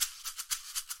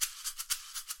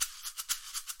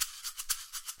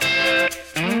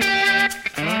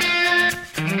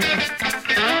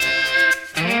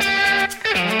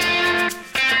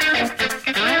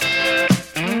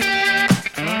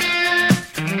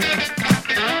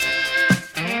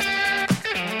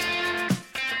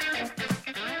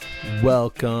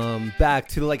Welcome back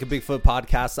to the Like a Bigfoot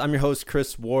podcast. I'm your host,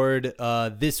 Chris Ward.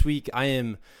 This week, I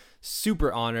am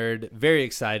super honored, very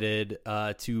excited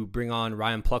to bring on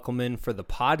Ryan Pluckelman for the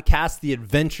podcast, the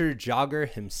adventure jogger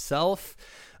himself.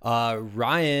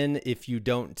 Ryan, if you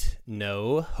don't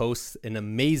know, hosts an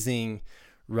amazing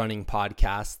running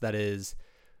podcast that is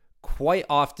quite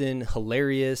often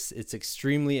hilarious. It's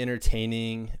extremely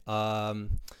entertaining.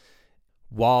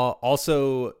 While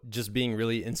also just being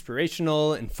really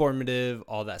inspirational, informative,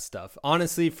 all that stuff.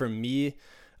 Honestly, for me,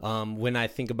 when I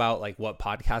think about like what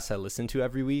podcasts I listen to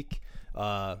every week,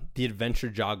 The Adventure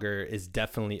Jogger is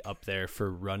definitely up there for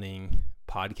running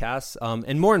podcasts.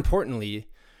 And more importantly,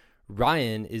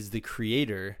 Ryan is the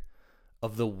creator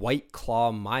of the White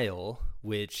Claw Mile,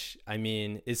 which I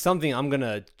mean is something I'm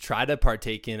gonna try to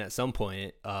partake in at some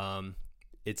point.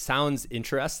 It sounds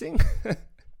interesting.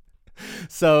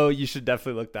 So you should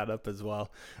definitely look that up as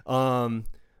well.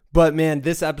 But man,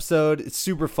 this episode is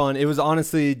super fun. It was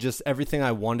honestly just everything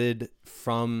I wanted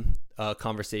from a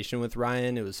conversation with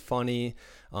Ryan. It was funny.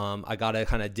 I got to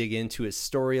kind of dig into his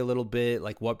story a little bit,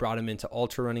 like what brought him into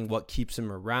ultra running, what keeps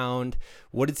him around,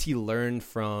 what did he learn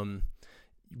from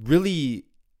really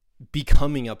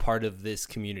becoming a part of this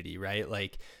community, right?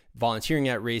 Like volunteering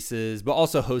at races, but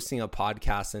also hosting a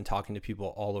podcast and talking to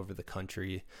people all over the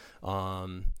country.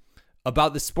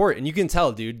 About the sport. And you can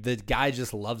tell, dude, the guy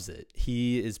just loves it.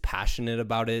 He is passionate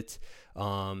about it.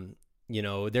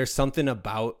 There's something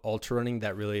about ultra running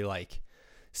that really like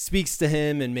speaks to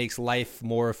him and makes life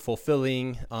more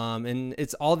fulfilling. And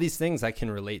it's all these things I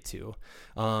can relate to.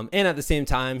 And at the same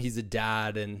time, he's a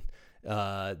dad, and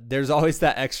there's always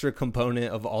that extra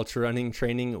component of ultra running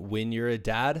training when you're a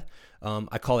dad.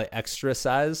 I call it extra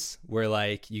size, where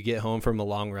like you get home from a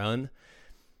long run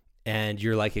and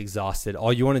you're like exhausted.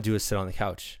 All you want to do is sit on the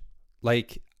couch.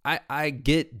 Like I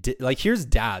get like, here's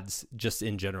dads just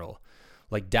in general.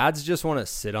 Like dads just want to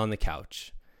sit on the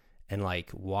couch and like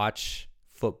watch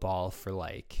football for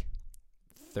like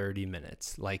 30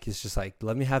 minutes. Like, it's just like,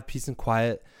 let me have peace and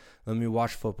quiet. Let me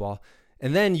watch football.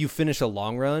 And then you finish a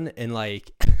long run and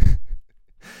like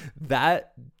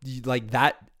that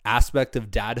aspect of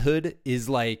dadhood is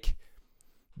like,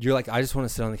 you're like, I just want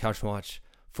to sit on the couch and watch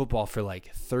football for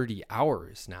like 30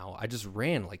 hours now. I just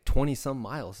ran like 20 some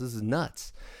miles. This is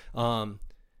nuts. But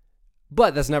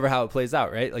that's never how it plays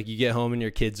out, right? Like you get home and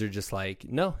your kids are just like,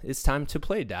 no, it's time to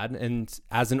play, dad. And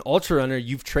as an ultra runner,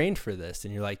 you've trained for this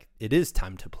and you're like, it is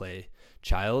time to play,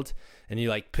 child. And you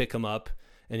like pick them up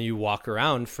and you walk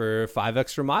around for 5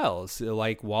 extra miles,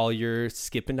 like while you're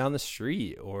skipping down the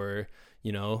street or,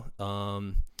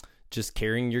 just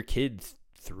carrying your kid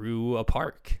through a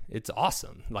park. It's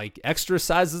awesome. Like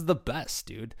exercise is the best,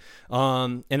 dude.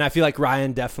 And I feel like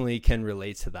Ryan definitely can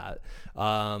relate to that.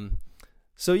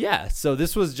 So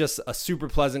this was just a super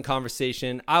pleasant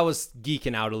conversation. I was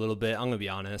geeking out a little bit. I'm gonna be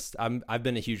honest. I've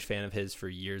been a huge fan of his for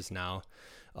years now.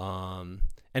 And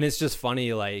it's just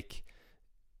funny, like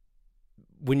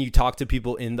when you talk to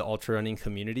people in the ultra running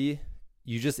community,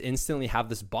 you just instantly have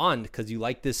this bond because you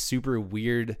like this super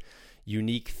weird,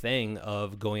 unique thing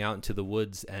of going out into the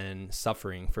woods and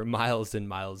suffering for miles and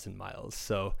miles and miles.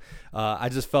 So I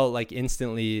just felt like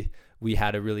instantly we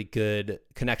had a really good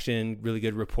connection, really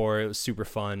good rapport. It was super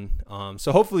fun.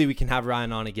 So hopefully we can have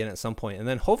Ryan on again at some point. And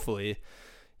then hopefully,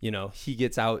 he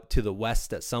gets out to the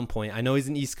West at some point. I know he's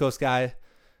an East Coast guy.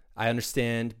 I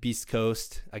understand Beast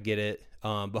Coast. I get it.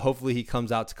 But hopefully he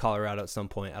comes out to Colorado at some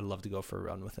point. I'd love to go for a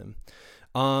run with him.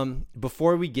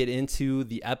 Before we get into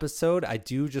the episode, I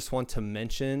do just want to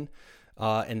mention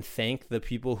and thank the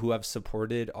people who have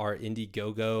supported our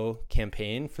Indiegogo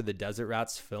campaign for the Desert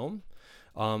Rats film.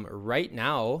 Right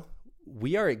now,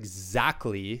 we are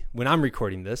exactly, when I'm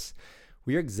recording this,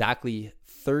 we are exactly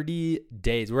 30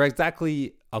 days. We're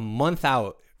exactly a month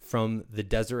out from the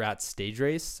Desert Rats stage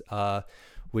race,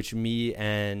 which me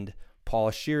and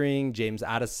Paul Shearing, James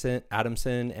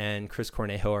Adamson, and Chris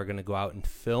Cornejo are going to go out and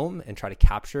film and try to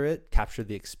capture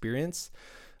the experience.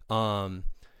 And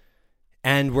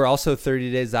we're also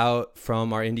 30 days out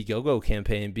from our Indiegogo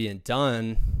campaign being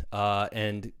done.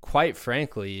 And quite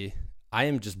frankly, I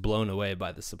am just blown away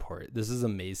by the support. This is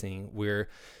amazing. We're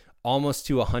almost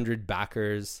to 100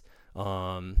 backers.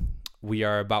 We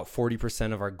are about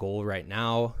 40% of our goal right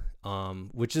now.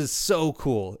 Which is so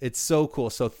cool. It's so cool.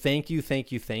 So thank you.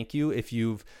 If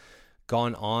you've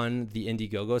gone on the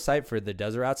Indiegogo site for the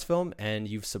Desert Rats film and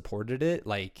you've supported it,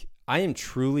 like I am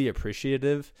truly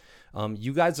appreciative.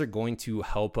 You guys are going to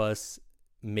help us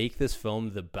make this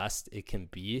film the best it can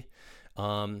be.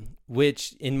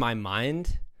 Which in my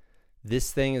mind,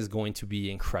 this thing is going to be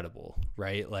incredible,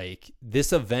 right? Like,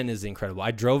 this event is incredible.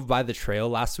 I drove by the trail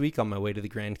last week on my way to the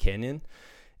Grand Canyon,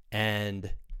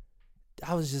 and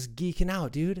I was just geeking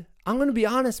out, dude. I'm going to be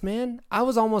honest, man. I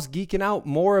was almost geeking out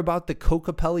more about the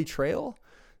Kokopelli Trail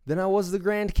than I was the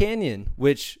Grand Canyon,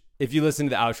 which, if you listen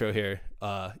to the outro here,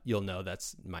 you'll know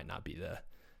that's might not be the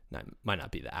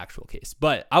actual case.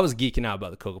 But I was geeking out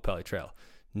about the Kokopelli Trail.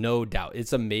 No doubt.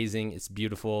 It's amazing. It's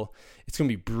beautiful. It's going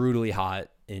to be brutally hot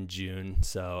in June.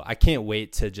 So I can't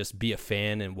wait to just be a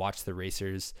fan and watch the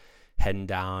racers heading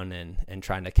down and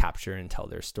trying to capture and tell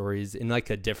their stories in like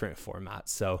a different format.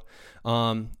 So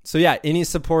yeah, any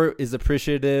support is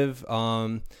appreciative.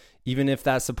 Even if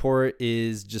that support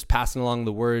is just passing along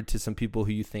the word to some people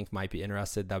who you think might be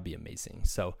interested, that'd be amazing.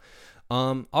 So,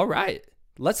 all right.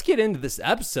 Let's get into this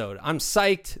episode. I'm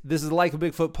psyched. This is the Like a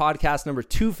Bigfoot podcast number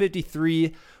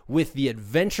 253 with the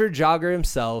adventure jogger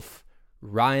himself,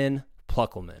 Ryan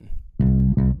Pluckelman.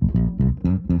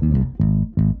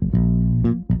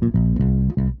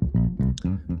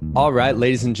 All right,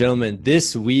 ladies and gentlemen,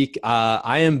 this week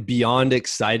I am beyond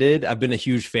excited. I've been a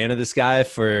huge fan of this guy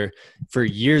for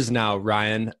years now,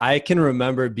 Ryan. I can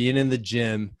remember being in the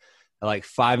gym at like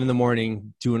 5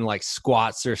 a.m, doing like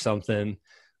squats or something,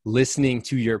 listening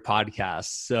to your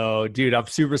podcast. So, dude, I'm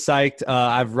super psyched.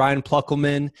 I have Ryan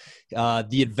Pluckelman,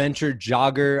 the adventure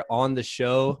jogger, on the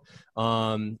show.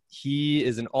 He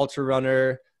is an ultra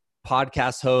runner,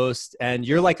 podcast host, and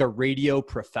you're like a radio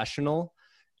professional.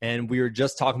 And we were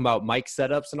just talking about mic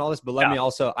setups and all this, but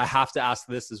I have to ask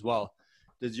this as well.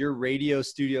 Does your radio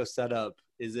studio setup,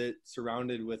 is it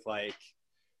surrounded with like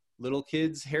little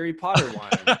kids Harry Potter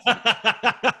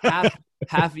wines?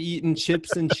 half-eaten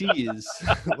chips and cheese?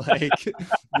 Like,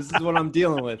 this is what I'm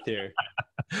dealing with here.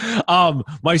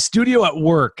 My studio at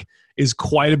work is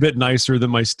quite a bit nicer than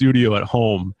my studio at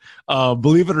home.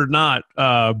 Believe it or not,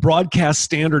 broadcast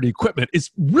standard equipment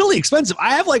is really expensive.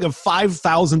 I have like a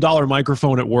 $5,000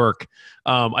 microphone at work.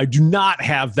 I do not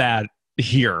have that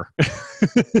here.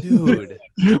 Dude.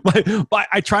 But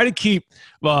I try to keep,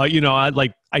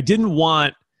 I didn't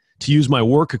want to use my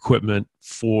work equipment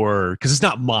because it's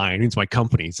not mine, it's my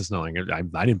company's. It's not like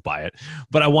I didn't buy it,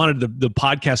 but I wanted the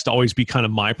podcast to always be kind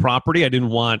of my property. I didn't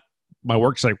want my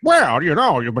work's like, well,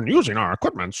 you've been using our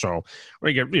equipment, so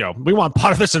we want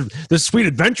part of this sweet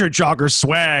adventure jogger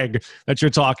swag that you're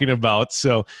talking about.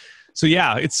 So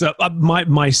yeah, it's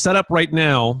my setup right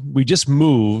now. We just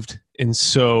moved, and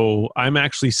so I'm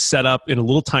actually set up in a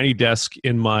little tiny desk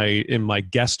in my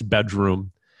guest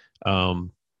bedroom.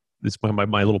 It's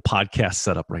my little podcast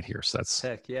setup right here. So that's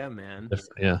heck yeah, man.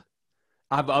 Yeah.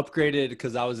 I've upgraded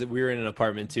because we were in an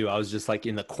apartment too. I was just like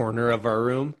in the corner of our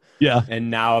room. Yeah. And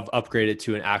now I've upgraded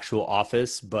to an actual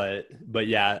office. But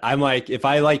yeah, I'm like, if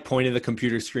I like pointed the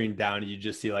computer screen down, you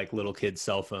just see like little kids'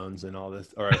 cell phones and all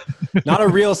this, or not a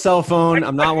real cell phone.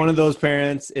 I'm not one of those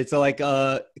parents. It's like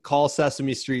a call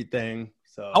Sesame Street thing.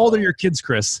 So how old are your kids,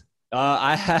 Chris?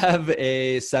 I have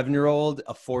a 7-year-old,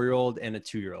 a 4-year-old, and a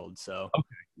 2-year-old. So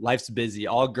Life's busy.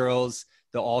 All girls.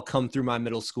 They'll all come through my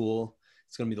middle school.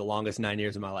 It's going to be the longest 9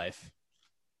 years of my life.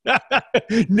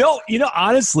 No,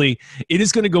 honestly, it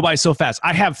is going to go by so fast.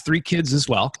 I have 3 kids as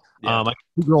well. Yeah. I have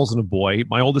 2 girls and a boy.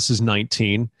 My oldest is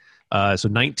 19. So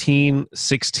 19,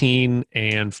 16,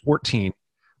 and 14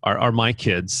 are my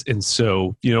kids. And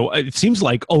so, it seems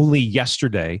like only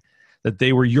yesterday that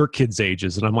they were your kids'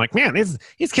 ages. And I'm like, man,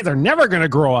 these kids are never going to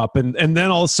grow up. And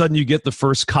then all of a sudden you get the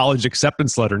first college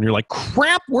acceptance letter and you're like,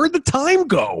 crap, where'd the time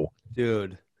go?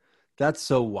 Dude, that's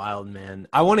so wild, man.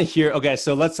 I want to hear, okay,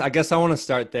 so I guess I want to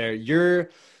start there.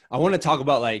 I want to talk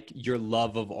about like your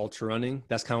love of ultra running.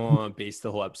 That's kind of what I want to base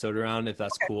the whole episode around, if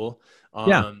that's cool.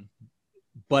 Yeah.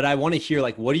 But I want to hear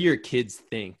like, what do your kids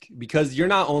think? Because you're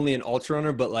not only an ultra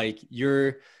runner, but like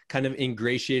you're kind of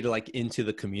ingratiated like into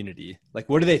the community. Like,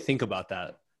 what do they think about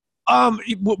that?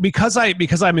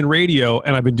 Because I'm in radio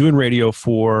and I've been doing radio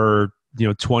for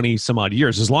 20 some odd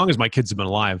years, as long as my kids have been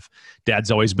alive,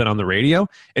 Dad's always been on the radio.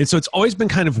 And so it's always been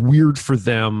kind of weird for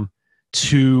them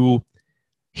to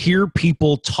hear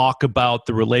people talk about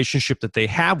the relationship that they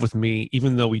have with me,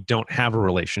 even though we don't have a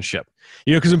relationship.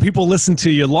 Because when people listen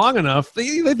to you long enough,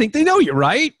 they think they know you,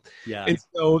 right? Yeah. And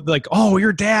so like, oh,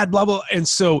 your dad, blah, blah. And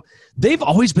so they've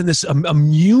always been this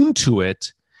immune to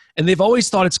it. And they've always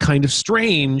thought it's kind of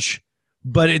strange,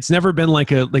 but it's never been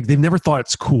they've never thought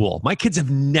it's cool. My kids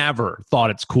have never thought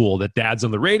it's cool that Dad's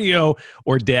on the radio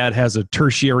or Dad has a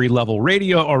tertiary level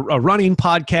radio or a running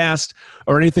podcast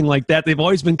or anything like that. They've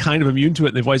always been kind of immune to it.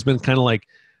 And they've always been kind of like,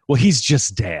 well, he's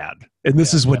just Dad. And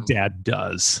this is what Dad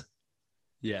does.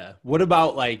 Yeah. What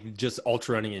about like just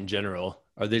ultra running in general?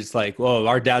 Are they just like, whoa,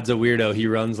 our dad's a weirdo. He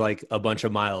runs like a bunch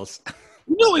of miles.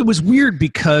 No, it was weird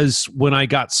because when I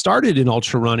got started in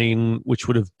ultra running, which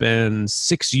would have been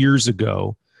 6 years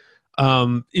ago,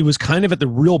 it was kind of at the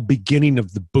real beginning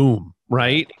of the boom,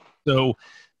 right? So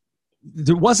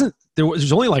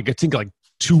there's only like, I think like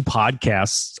 2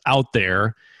 podcasts out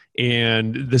there,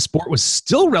 and the sport was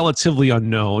still relatively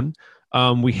unknown.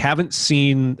 We haven't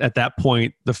seen at that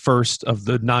point the first of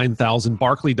the 9,000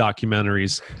 Barkley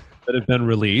documentaries that have been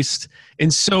released.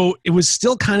 And so it was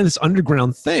still kind of this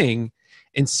underground thing.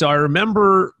 And so I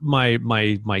remember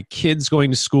my kids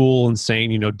going to school and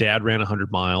saying, Dad ran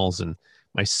 100 miles. And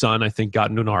my son, I think,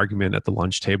 got into an argument at the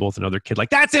lunch table with another kid.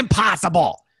 Like, that's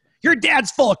impossible. Your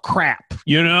dad's full of crap,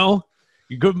 You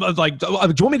go, like, do you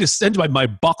want me to send my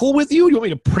buckle with you? Do you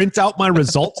want me to print out my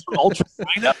results from Ultra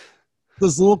Sign Up?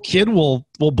 This little kid will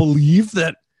believe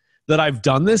that I've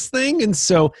done this thing. And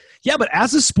so, yeah, but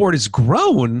as the sport has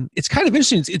grown, it's kind of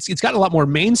interesting. It's gotten a lot more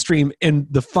mainstream. And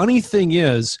the funny thing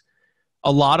is,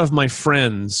 a lot of my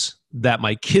friends that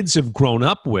my kids have grown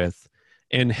up with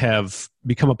and have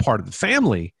become a part of the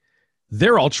family,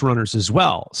 they're ultra runners as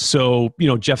well. So,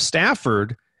 Jeff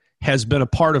Stafford has been a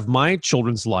part of my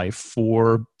children's life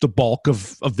for the bulk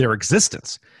of their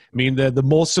existence. I mean, the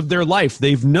most of their life,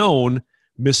 they've known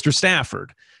Mr.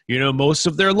 Stafford. Most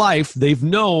of their life, they've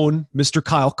known Mr.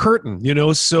 Kyle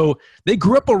Curtin, so they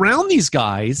grew up around these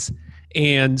guys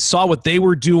and saw what they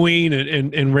were doing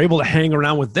and were able to hang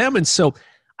around with them. And so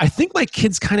I think my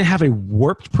kids kind of have a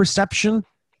warped perception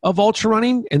of ultra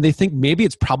running, and they think maybe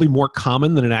it's probably more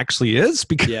common than it actually is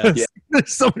because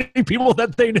there's so many people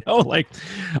that they know, like,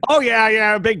 oh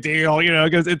yeah, big deal,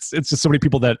 because it's just so many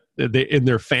people that they in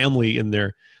their family, in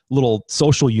their little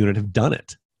social unit, have done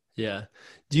it. Yeah.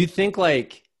 Do you think,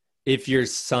 like, if your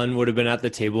son would have been at the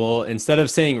table, instead of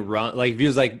saying run, like if he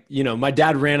was like, my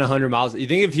dad ran 100 miles, you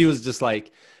think if he was just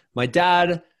like, my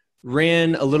dad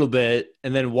ran a little bit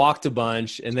and then walked a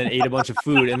bunch and then ate a bunch of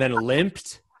food and then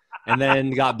limped and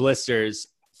then got blisters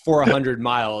for 100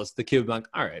 miles, the kid would be like,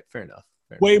 all right, fair enough.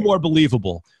 Way more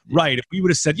believable. Right. If we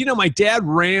would have said, my dad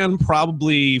ran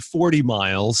probably 40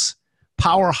 miles,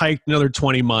 power hiked another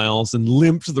 20 miles and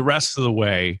limped the rest of the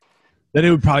way, then it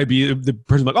would probably be the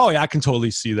person like, oh yeah, I can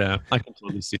totally see that. But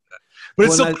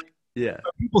it's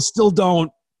people still don't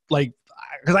like,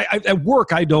 because I at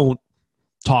work, I don't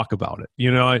talk about it.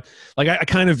 I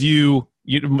kind of view,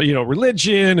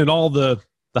 religion and all the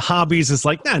hobbies. It's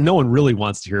like, no one really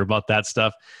wants to hear about that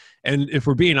stuff. And if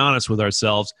we're being honest with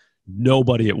ourselves,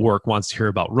 nobody at work wants to hear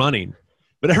about running.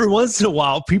 But every once in a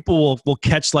while, people will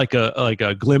catch like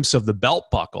a glimpse of the belt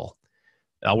buckle.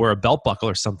 I'll wear a belt buckle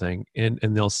or something, and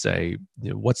they'll say,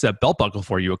 what's that belt buckle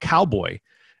for? You a cowboy?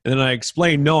 And then I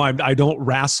explain, no, I don't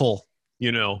wrestle,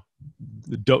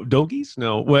 doggies?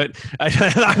 No, what?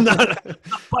 I'm not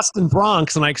busting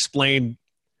broncs. And I explain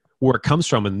where it comes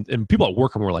from, and people at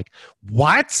work were like,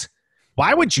 what?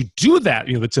 Why would you do that?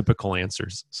 The typical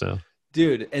answers. So,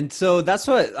 dude, and so that's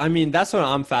what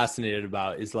I'm fascinated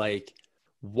about is like,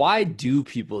 why do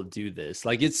people do this?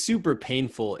 Like, it's super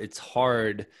painful. It's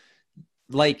hard.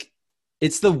 Like,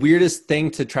 it's the weirdest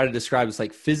thing to try to describe. It's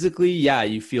like physically, yeah,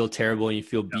 you feel terrible and you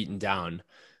feel beaten down,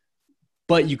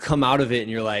 but you come out of it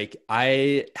and you're like,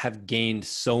 I have gained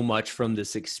so much from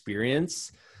this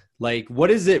experience. Like, what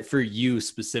is it for you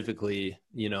specifically?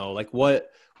 Like what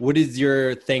is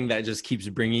your thing that just keeps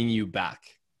bringing you back?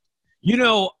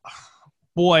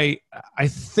 Boy, I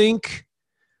think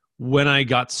when I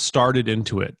got started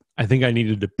into it, I think I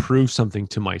needed to prove something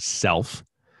to myself.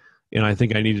 And I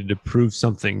think I needed to prove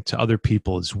something to other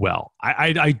people as well.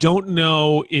 I don't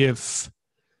know if,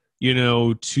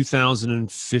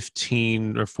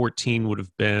 2015 or 14 would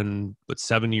have been,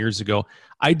 7 years ago.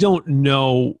 I don't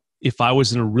know if I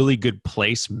was in a really good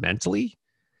place mentally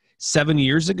 7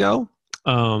 years ago.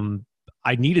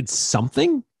 I needed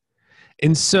something.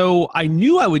 And so I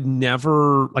knew I would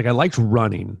never, like, I liked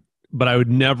running, but I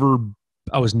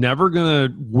was never going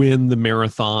to win the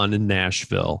marathon in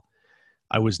Nashville.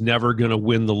 I was never going to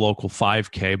win the local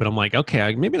 5K, but I'm like,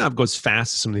 okay, maybe not go as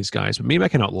fast as some of these guys, but maybe I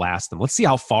can outlast them. Let's see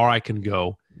how far I can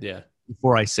go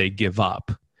before I say give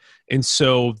up. And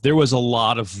so there was a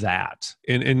lot of that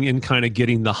in kind of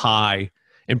getting the high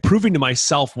and proving to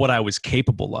myself what I was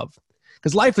capable of.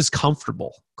 Because life is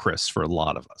comfortable, Chris, for a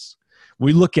lot of us.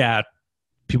 We look at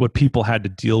what people had to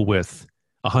deal with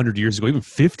 100 years ago, even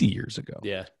 50 years ago.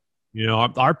 Yeah.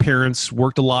 Our parents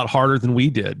worked a lot harder than we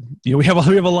did. We have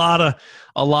a lot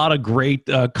of great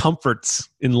comforts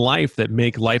in life that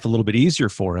make life a little bit easier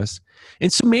for us.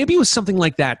 And so maybe it was something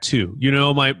like that too.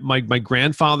 My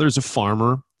grandfather's a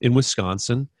farmer in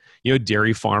Wisconsin,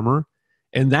 dairy farmer.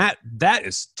 And that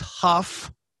is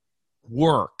tough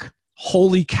work.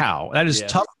 Holy cow. That is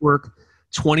tough work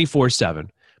 24/7.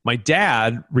 My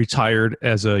dad retired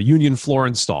as a union floor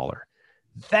installer.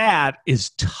 That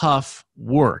is tough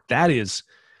work. That is,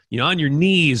 on your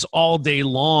knees all day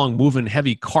long, moving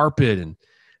heavy carpet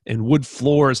and wood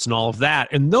floors and all of that.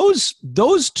 And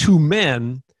those two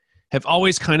men have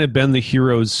always kind of been the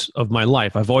heroes of my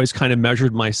life. I've always kind of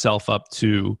measured myself up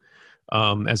to,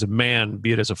 as a man,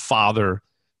 be it as a father,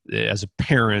 as a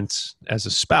parent, as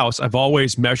a spouse. I've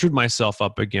always measured myself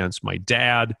up against my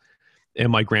dad and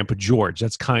my grandpa George.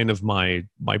 That's kind of my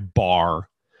bar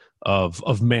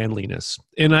of manliness.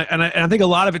 And I think a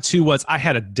lot of it too was I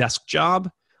had a desk job.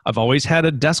 I've always had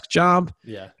a desk job.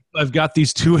 Yeah. I've got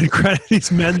these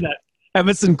these men that have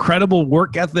this incredible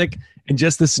work ethic and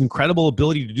just this incredible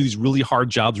ability to do these really hard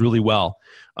jobs really well.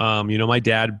 My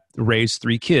dad raised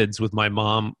 3 kids with my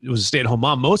mom. It was a stay-at-home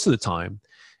mom most of the time.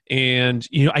 And,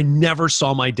 I never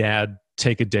saw my dad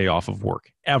take a day off of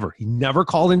work, ever. He never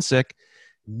called in sick,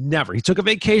 never. He took a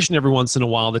vacation every once in a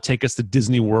while to take us to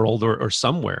Disney World or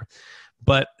somewhere.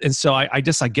 And so I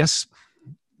guess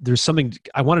there's something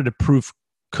I wanted to prove.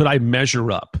 Could I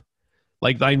measure up?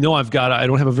 Like, I know I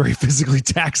don't have a very physically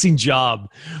taxing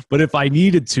job, but if I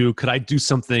needed to, could I do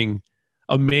something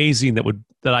amazing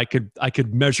that I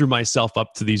could measure myself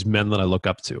up to these men that I look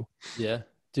up to? Yeah,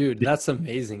 dude, that's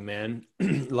amazing, man.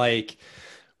 Like,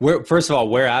 first of all,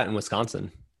 where at in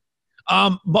Wisconsin?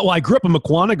 I grew up in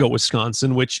Mukwonago,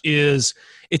 Wisconsin,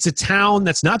 it's a town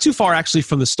that's not too far actually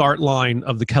from the start line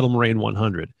of the Kettle Moraine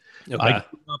 100. Okay. I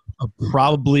grew up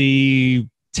probably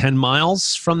 10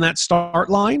 miles from that start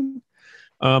line.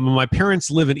 My parents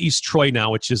live in East Troy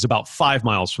now, which is about 5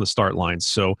 miles from the start line.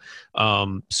 So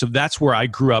that's where I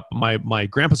grew up. My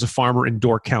grandpa's a farmer in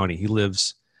Door County. He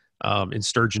lives in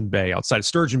Sturgeon Bay, outside of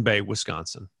Sturgeon Bay,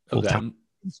 Wisconsin. Old Town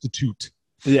Institute.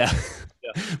 Yeah.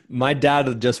 My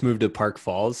dad just moved to Park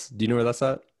Falls. Do you know where that's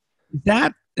at?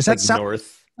 Is that like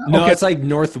north? No, okay. It's like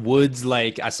North Woods.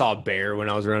 Like, I saw a bear when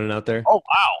I was running out there. Oh,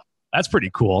 wow. That's pretty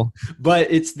cool.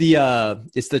 But it's the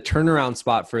turnaround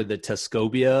spot for the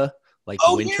Tuscobia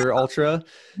winter ultra.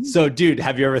 So, dude,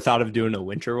 have you ever thought of doing a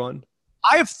winter one?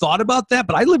 I have thought about that,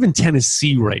 but I live in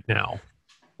Tennessee right now.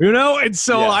 And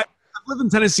so I've lived in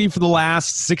Tennessee for the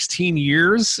last 16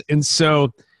 years, and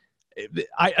so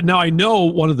I know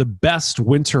one of the best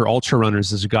winter ultra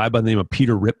runners is a guy by the name of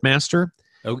Peter Ripmaster.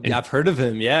 Oh, I've heard of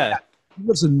him. Yeah, he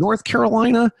lives in North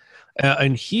Carolina.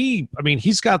 And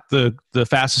he's got the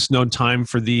fastest known time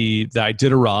for the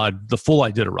Iditarod, the full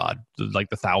Iditarod, like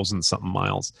the 1,000-something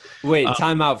miles. Wait,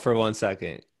 time out for 1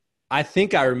 second. I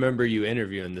think I remember you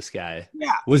interviewing this guy.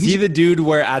 Yeah. Was he the dude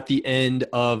where at the end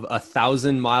of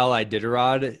 1,000-mile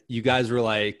Iditarod, you guys were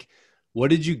like, what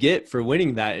did you get for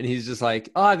winning that? And he's just like,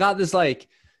 oh, I got this like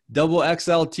double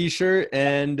XL t-shirt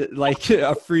and like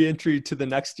a free entry to the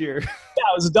next year. Yeah,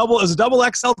 it was a double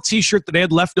XL t-shirt that they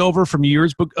had left over from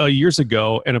years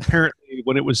ago. And apparently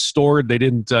when it was stored, they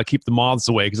didn't keep the moths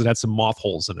away because it had some moth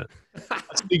holes in it.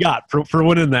 That's what we got for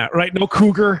winning that, right? No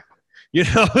cougar,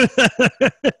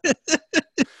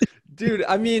 Dude,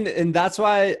 and that's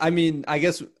why, I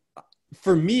guess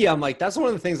for me, I'm like, that's one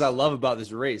of the things I love about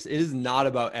this race. It is not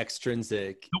about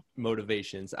extrinsic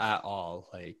motivations at all.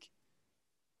 Like,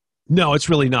 no, it's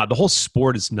really not. The whole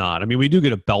sport is not. We do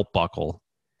get a belt buckle,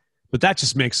 but that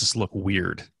just makes us look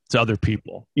weird to other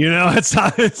people. It's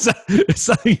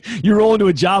like you roll into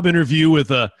a job interview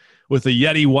with a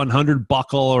Yeti 100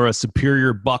 buckle or a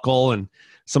Superior buckle, and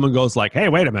someone goes like, "Hey,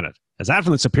 wait a minute, is that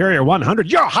from the Superior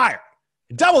 100? You're hired.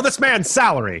 Double this man's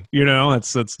salary."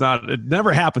 It's not. It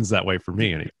never happens that way for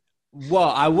me. Anyway. Well,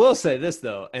 I will say this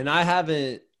though, and I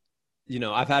haven't.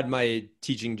 I've had my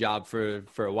teaching job for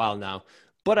a while now.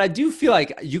 But I do feel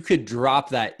like you could drop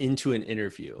that into an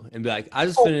interview and be like, I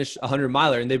just finished a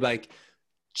 100-miler. And they'd be like,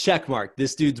 check mark,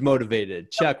 this dude's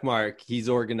motivated. Check mark, he's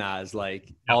organized,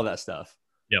 all that stuff.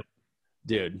 Yep.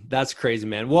 Dude, that's crazy,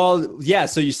 man. Well, yeah,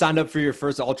 so you signed up for your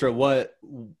first ultra. I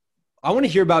want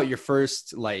to hear about your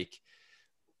first,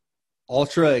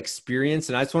 ultra experience.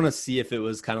 And I just want to see if it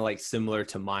was kind of, similar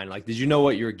to mine. Did you know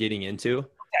what you were getting into?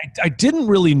 I didn't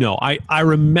really know. I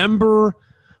remember...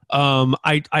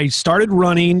 I started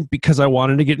running because I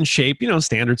wanted to get in shape,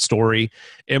 standard story.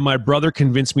 And my brother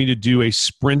convinced me to do a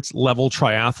sprint level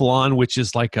triathlon, which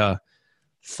is like a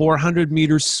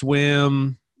 400-meter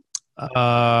swim,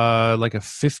 like a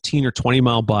 15 or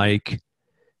 20-mile bike,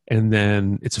 and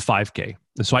then it's a 5K.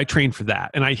 And so I trained for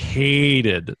that. And I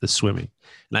hated the swimming,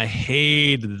 and I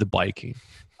hated the biking.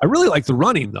 I really liked the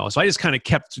running, though. So I just kind of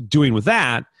kept doing with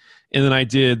that. And then I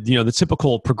did, the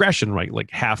typical progression, right?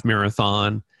 Like half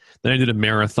marathon. Then I did a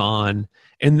marathon.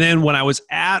 And then when I was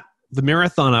at the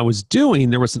marathon I was doing,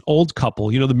 there was an old couple,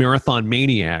 the Marathon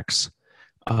Maniacs.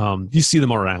 You see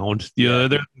them around.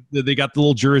 They got the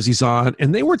little jerseys on,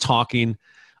 and they were talking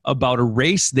about a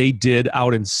race they did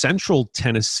out in central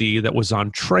Tennessee that was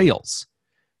on trails.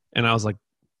 And I was like,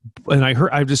 and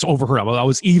I just overheard, I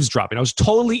was eavesdropping. I was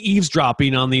totally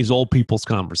eavesdropping on these old people's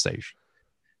conversation.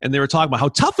 And they were talking about how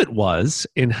tough it was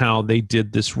and how they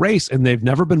did this race, and they've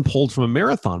never been pulled from a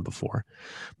marathon before,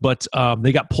 but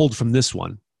they got pulled from this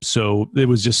one. So it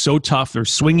was just so tough.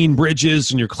 There's swinging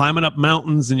bridges and you're climbing up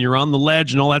mountains and you're on the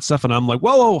ledge and all that stuff. And I'm like,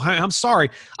 whoa, I'm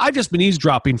sorry. I've just been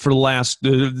eavesdropping for the last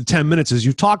 10 minutes as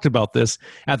you've talked about this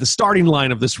at the starting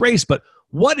line of this race. But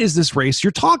what is this race you're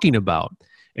talking about?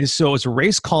 And so it's a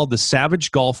race called the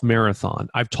Savage Gulf Marathon.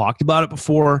 I've talked about it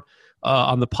before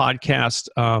on the podcast.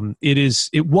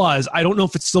 It was, I don't know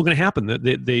if it's still going to happen.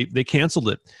 They canceled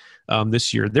it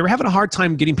this year. They were having a hard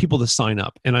time getting people to sign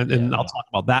up. And I'll talk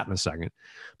about that in a second.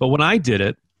 But when I did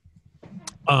it,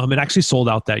 it actually sold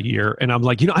out that year. And I'm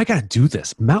like, I got to do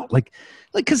this.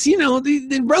 Because,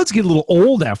 the roads get a little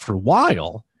old after a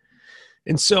while.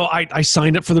 And so I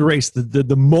signed up for the race.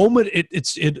 The moment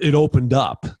it opened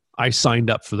up, I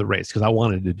signed up for the race because I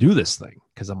wanted to do this thing.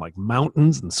 Because I'm like,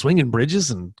 mountains and swinging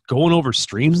bridges and going over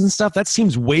streams and stuff, that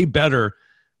seems way better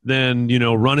than,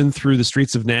 running through the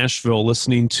streets of Nashville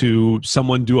listening to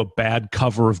someone do a bad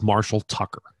cover of Marshall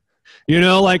Tucker.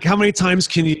 Like how many times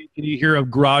can you hear a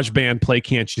garage band play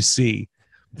Can't You See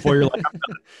before you're like,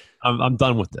 I'm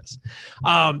done with this.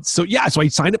 So I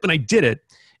signed up and I did it.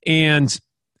 And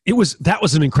that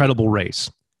was an incredible race.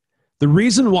 The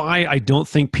reason why I don't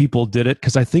think people did it,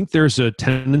 because I think there's a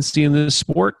tendency in this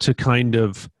sport to kind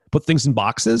of put things in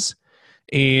boxes,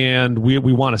 and we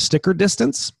want a sticker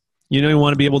distance. We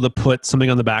want to be able to put something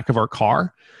on the back of our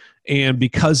car. And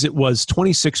because it was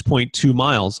 26.2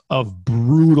 miles of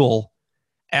brutal,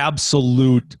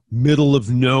 absolute middle of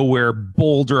nowhere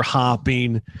boulder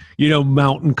hopping,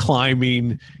 mountain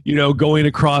climbing, going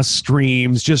across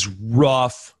streams, just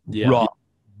rough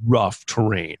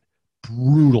terrain,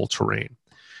 brutal terrain.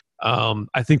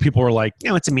 I think people are like,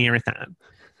 it's a marathon.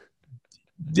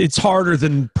 It's harder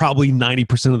than probably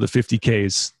 90% of the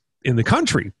 50Ks in the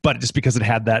country, but just because it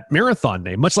had that marathon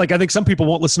name, much like I think some people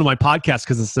won't listen to my podcast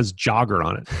because it says jogger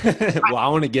on it. Well, I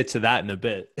want to get to that in a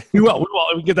bit. We'll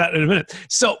get that in a minute.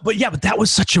 So, but that was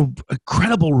such an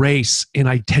incredible race. And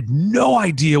I had no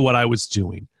idea what I was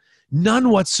doing. None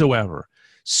whatsoever.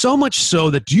 So much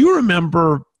so that, do you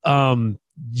remember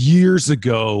years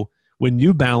ago when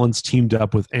New Balance teamed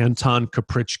up with Anton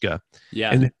Kaprichka? Yeah.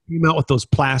 And they came out with those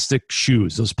plastic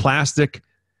shoes, those plastic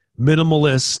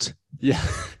minimalist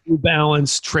New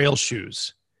Balance trail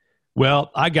shoes. Well,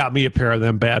 I got me a pair of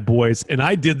them bad boys, and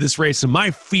I did this race, and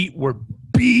my feet were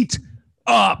beat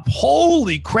up.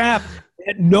 Holy crap.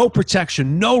 Had no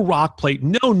protection, no rock plate,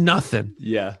 no nothing.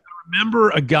 Yeah. I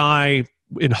remember a guy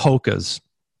in Hoka's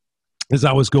as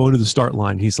I was going to the start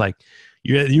line. He's like,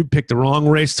 you picked the wrong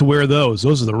race to wear those.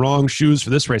 Those are the wrong shoes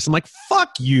for this race. I'm like,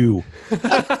 fuck you.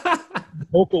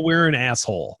 Hoka wearing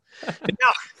asshole. And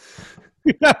now,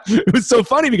 it was so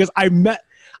funny because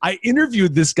I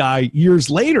interviewed this guy years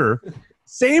later,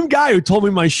 same guy who told me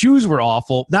my shoes were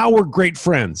awful. Now we're great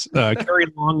friends. Kerry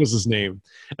Long is his name.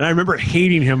 And I remember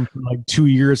hating him for like 2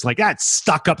 years, like, that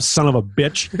stuck up son of a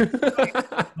bitch.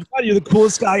 God, you're the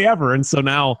coolest guy ever. And so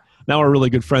now we're really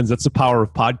good friends. That's the power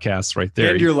of podcasts right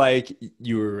there. And you're like,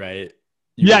 you were right.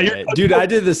 Right. Dude, I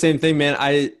did the same thing,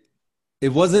 man.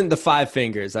 It wasn't the 5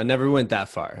 fingers. I never went that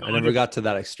far. I never got to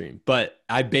that extreme. But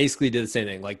I basically did the same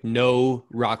thing. Like no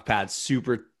rock pads,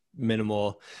 super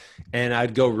minimal. And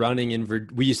I'd go running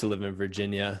we used to live in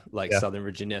Virginia, Southern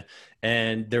Virginia.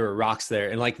 And there were rocks there.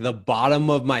 And like the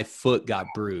bottom of my foot got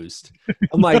bruised.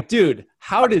 I'm like, dude,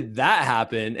 how did that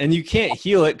happen? And you can't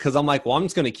heal it because I'm like, well, I'm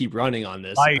just going to keep running on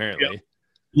this, apparently.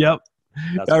 Yep.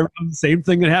 Same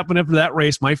thing that happened after that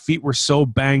race. My feet were so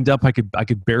banged up, I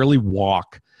could barely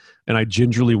walk. And I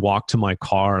gingerly walked to my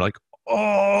car like,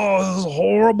 oh, this is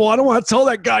horrible. I don't want to tell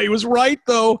that guy. He was right,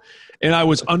 though. And I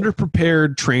was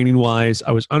underprepared training-wise.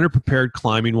 I was underprepared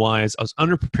climbing-wise. I was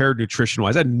underprepared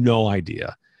nutrition-wise. I had no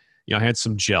idea. I had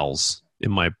some gels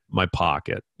in my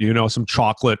pocket, some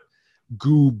chocolate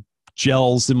goo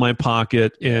gels in my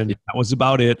pocket. And that was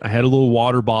about it. I had a little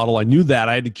water bottle. I knew that.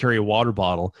 I had to carry a water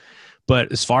bottle.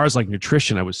 But as far as like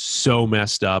nutrition, I was so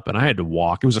messed up. And I had to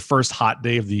walk. It was the first hot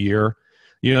day of the year.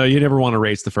 You never want to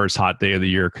race the first hot day of the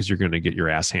year because you're going to get your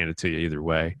ass handed to you either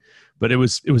way. But it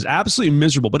was absolutely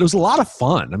miserable, but it was a lot of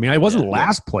fun. I mean, I wasn't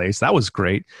last place. That was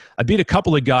great. I beat a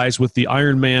couple of guys with the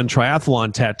Ironman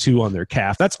triathlon tattoo on their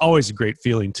calf. That's always a great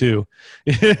feeling too.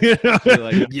 You're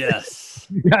like, yes.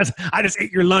 Yes, I just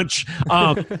ate your lunch.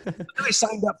 Then I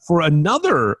signed up for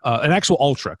another, an actual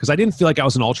ultra, because I didn't feel like I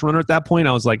was an ultra runner at that point.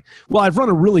 I was like, well, I've run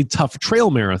a really tough trail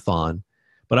marathon,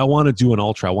 but I want to do an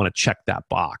ultra. I want to check that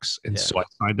box. And so I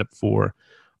signed up for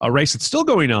a race that's still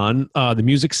going on, the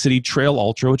Music City Trail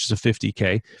Ultra, which is a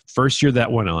 50K. First year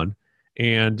that went on.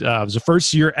 And it was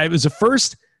the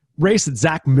first race that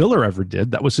Zach Miller ever did.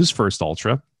 That was his first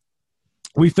ultra.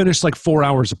 We finished like 4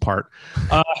 hours apart.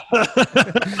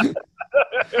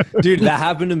 Dude, that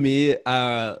happened to me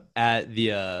at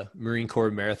the Marine Corps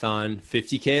Marathon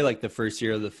 50K, like the first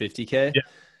year of the 50K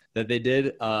that they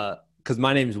did. Because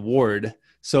my name's Ward.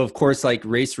 So of course, like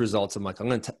race results, I'm like, I'm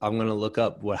gonna look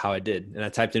up how I did, and I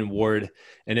typed in Ward,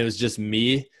 and it was just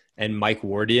me and Mike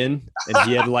Wardian, and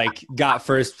he had like got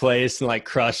first place and like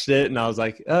crushed it, and I was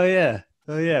like, oh yeah,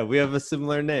 we have a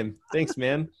similar name. Thanks,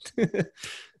 man.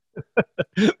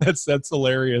 That's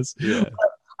hilarious. Yeah.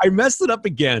 I messed it up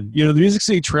again. You know, the Music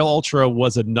City Trail Ultra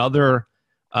was another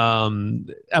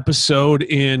episode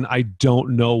in I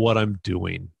Don't Know What I'm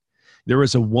Doing. There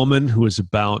was a woman who was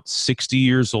about 60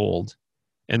 years old,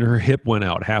 and her hip went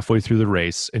out halfway through the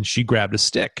race, and she grabbed a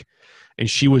stick, and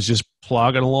she was just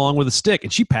plogging along with a stick,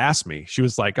 and she passed me. She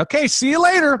was like, okay, see you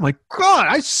later. I'm like, God,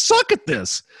 I suck at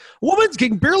this. Woman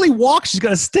can barely walk. She's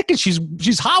got a stick, and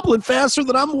she's hobbling faster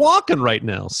than I'm walking right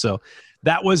now. So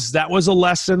that was a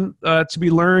lesson to be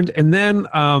learned. And then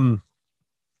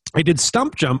I did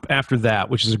Stump Jump after that,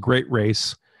 which is a great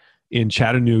race in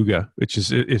Chattanooga, which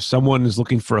is, if someone is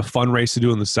looking for a fun race to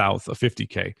do in the South, a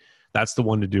 50K, that's the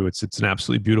one to do. It's an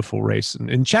absolutely beautiful race.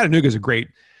 And Chattanooga is a great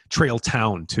trail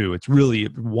town too. It's really a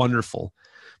wonderful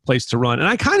place to run. And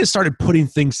I kind of started putting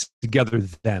things together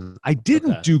then. I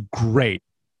didn't do great,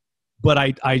 but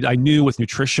I knew with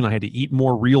nutrition I had to eat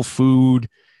more real food,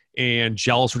 and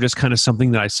gels were just kind of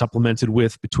something that I supplemented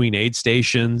with between aid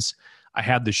stations. I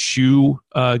had the shoe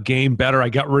game better. I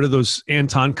got rid of those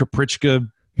Anton Kaprichka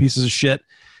pieces of shit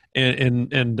and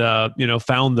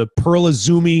found the Pearl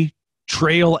Izumi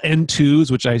Trail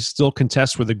N2s, which I still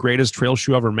contest were the greatest trail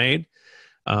shoe ever made.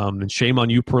 And shame on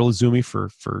you, Pearl Izumi,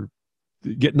 for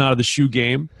getting out of the shoe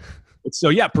game. But so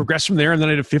yeah, progressed from there, and then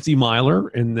I did a 50 miler,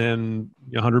 and then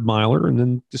a 100 miler, and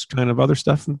then just kind of other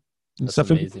stuff and That's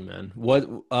stuff. Amazing, man. What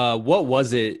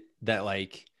was it that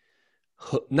like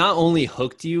not only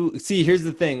hooked you? See, here's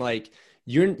the thing: like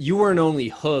you weren't only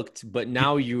hooked, but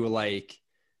now you were like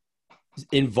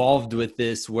involved with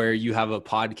this, where you have a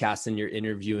podcast and you're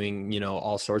interviewing,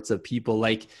 all sorts of people.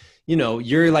 Like,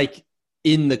 you're like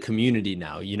in the community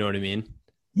now. You know what I mean?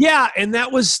 Yeah, and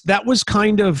that was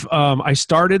kind of I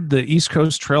started the East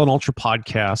Coast Trail and Ultra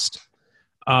podcast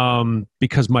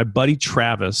because my buddy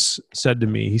Travis said to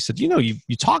me, he said,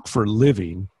 you talk for a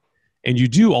living and you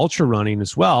do ultra running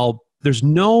as well. There's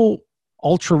no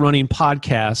ultra running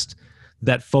podcast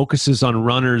that focuses on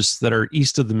runners that are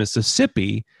east of the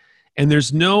Mississippi, and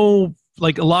there's no,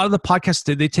 like, a lot of the podcasts,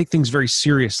 they take things very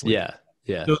seriously. Yeah.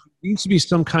 So there needs to be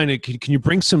some kind of,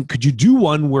 could you do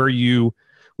one where you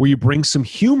bring some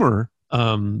humor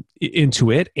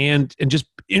into it and just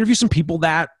interview some people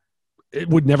that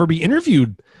would never be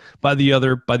interviewed by the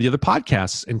other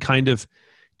podcasts, and kind of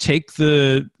take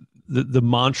the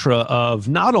mantra of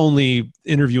not only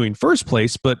interviewing first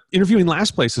place, but interviewing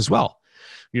last place as well.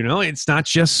 It's not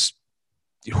just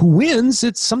who wins.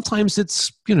 Sometimes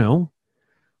it's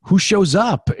who shows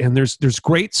up, and there's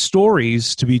great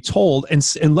stories to be told.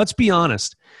 And let's be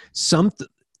honest,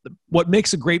 what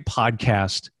makes a great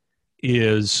podcast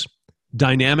is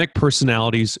dynamic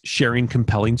personalities sharing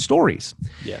compelling stories.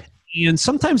 Yeah. And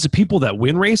sometimes the people that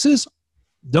win races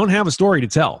don't have a story to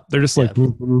tell. They're just like,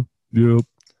 yeah,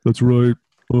 that's right.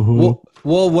 Uh-huh.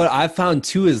 Well, what I found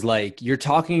too is like you're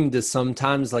talking to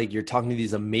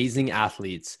these amazing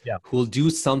athletes who will do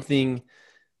something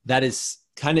that is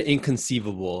kind of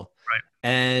inconceivable. Right.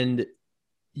 And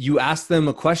you ask them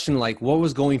a question like, what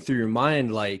was going through your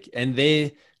mind? Like, and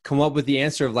they come up with the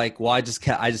answer of like, well, I just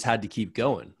had to keep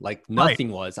going. Like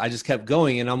nothing was, I just kept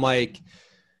going. And I'm like,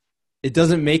 it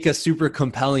doesn't make a super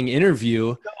compelling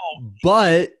interview,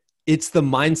 but it's the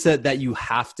mindset that you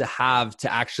have to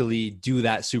actually do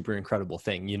that super incredible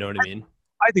thing. You know what I mean?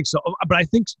 I think so. But I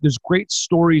think there's great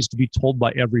stories to be told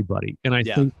by everybody. And I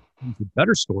think the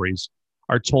better stories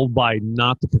are told by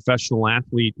not the professional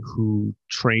athlete who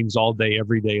trains all day,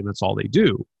 every day, and that's all they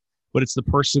do. But it's the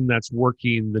person that's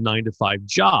working the 9-to-5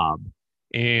 job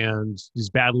and is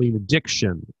battling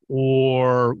addiction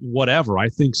or whatever. I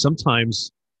think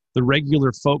sometimes the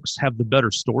regular folks have the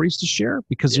better stories to share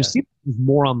because Yeah. there's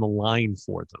more on the line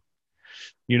for them.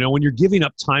 You know, when you're giving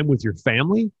up time with your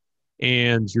family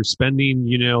and you're spending,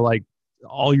 you know, like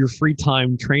all your free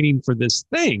time training for this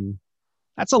thing,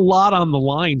 that's a lot on the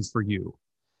line for you.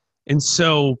 And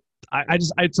so I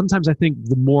sometimes I think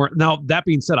the more, now that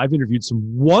being said, I've interviewed some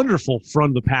wonderful front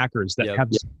of the packers that Yep. have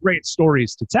some great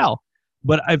stories to tell,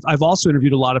 but I've also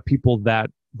interviewed a lot of people that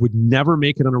would never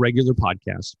make it on a regular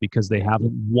podcast because they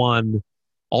haven't won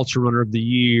Ultra Runner of the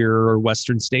Year or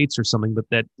Western States or something, but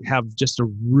that have just a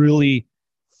really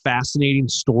fascinating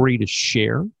story to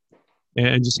share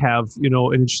and just have, you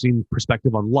know, an interesting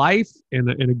perspective on life and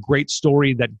a great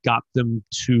story that got them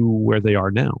to where they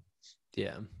are now.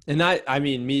 Yeah. And I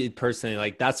mean, me personally,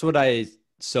 like that's what I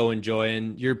so enjoy.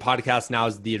 And your podcast now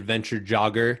is The Adventure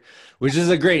Jogger, which is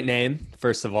a great name,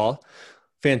 first of all.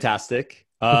 Fantastic.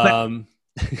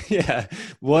 Yeah.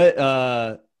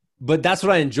 But that's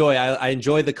what I enjoy. I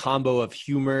enjoy the combo of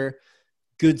humor,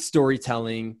 good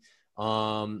storytelling.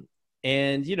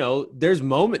 And you know,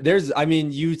 I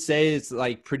mean, you'd say it's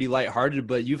like pretty lighthearted,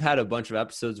 but you've had a bunch of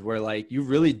episodes where like you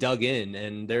really dug in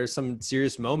and there's some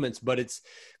serious moments, but it's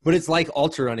like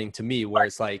ultra running to me, where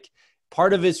it's like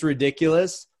part of it's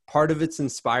ridiculous, part of it's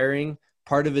inspiring,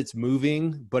 part of it's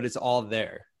moving, but it's all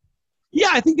there. Yeah,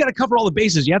 I think you got to cover all the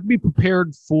bases. You have to be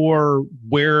prepared for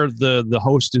where the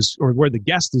host is or where the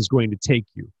guest is going to take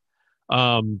you.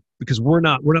 Because we're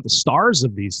not the stars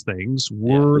of these things.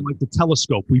 We're like the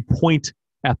telescope. We point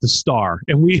at the star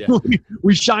and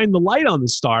we shine the light on the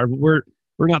star, but we're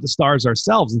not the stars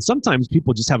ourselves. And sometimes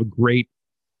people just have a great,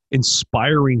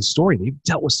 inspiring story. They've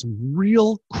dealt with some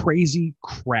real crazy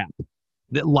crap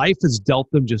that life has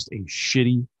dealt them just a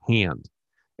shitty hand.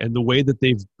 And the way that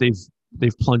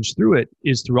they've plunged through it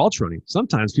is through ultra running.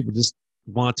 Sometimes people just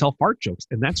want to tell fart jokes,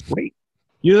 and that's great.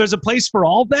 You know, there's a place for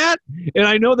all that. And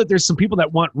I know that there's some people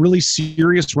that want really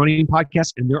serious running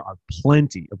podcasts, and there are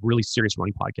plenty of really serious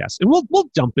running podcasts. And we'll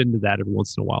jump into that every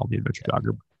once in a while, the Adventure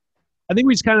Jogger. I think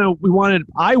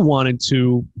I wanted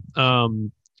to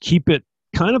keep it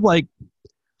kind of like,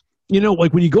 you know,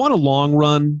 like when you go on a long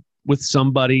run with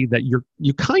somebody that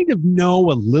you kind of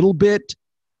know a little bit,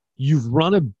 you've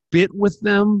run a bit with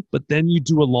them, but then you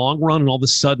do a long run and all of a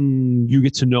sudden you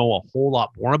get to know a whole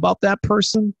lot more about that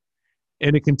person.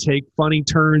 And it can take funny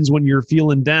turns when you're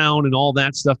feeling down and all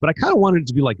that stuff. But I kind of wanted it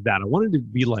to be like that. I wanted it to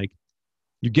be like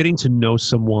you're getting to know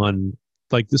someone,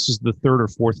 like this is the third or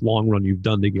fourth long run you've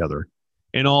done together.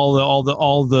 And all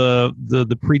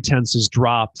the pretense is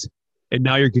dropped. And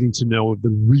now you're getting to know the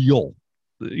real,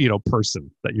 you know, person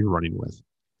that you're running with.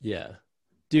 Yeah.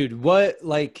 Dude, what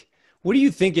do you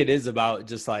think it is about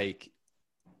just like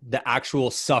the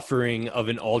actual suffering of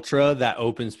an ultra that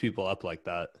opens people up like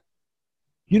that?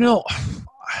 You know,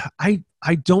 I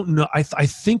don't know. I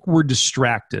think we're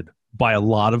distracted by a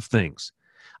lot of things.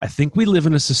 I think we live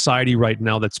in a society right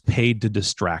now that's paid to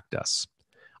distract us.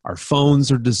 Our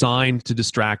phones are designed to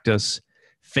distract us.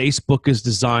 Facebook is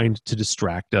designed to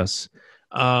distract us.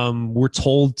 We're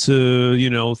told to, you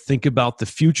know, think about the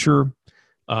future,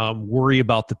 worry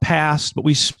about the past, but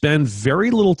we spend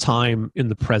very little time in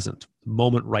the present, the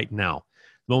moment right now,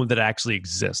 the moment that actually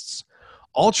exists.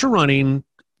 Ultra running,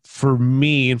 for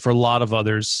me and for a lot of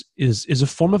others, is a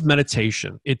form of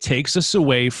meditation. It takes us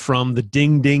away from the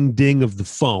ding, ding, ding of the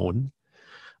phone,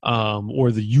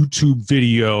 or the YouTube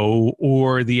video,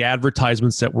 or the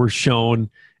advertisements that we're shown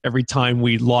every time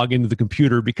we log into the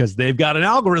computer because they've got an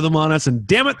algorithm on us, and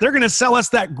damn it, they're going to sell us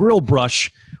that grill brush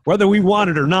whether we want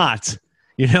it or not.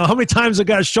 You know, how many times they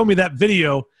got to show me that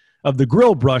video of the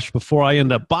grill brush before I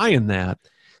end up buying that?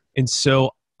 And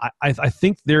so I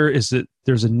think there's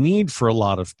a need for a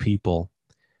lot of people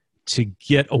to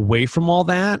get away from all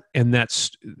that, and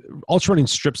that's ultra running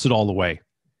strips it all away.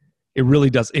 It really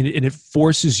does, and it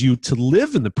forces you to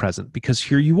live in the present because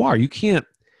here you are. You can't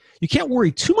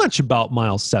worry too much about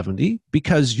mile 70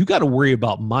 because you got to worry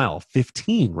about mile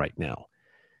 15 right now,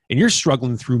 and you're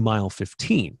struggling through mile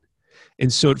 15,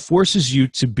 and so it forces you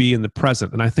to be in the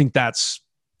present. And I think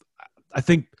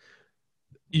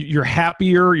you're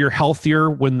happier, you're healthier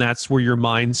when that's where your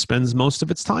mind spends most of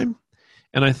its time.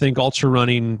 And I think ultra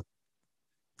running,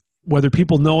 whether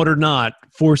people know it or not,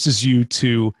 forces you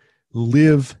to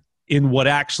live in what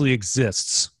actually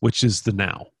exists, which is the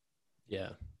now. Yeah.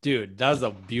 Dude, that was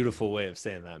a beautiful way of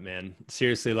saying that, man.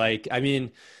 Seriously, like, I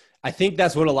mean, I think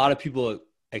that's what a lot of people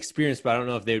experience, but I don't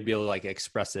know if they would be able to like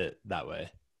express it that way.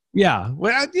 Yeah.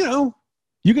 Well, you know,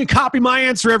 you can copy my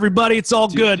answer, everybody. It's all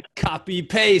good. Copy,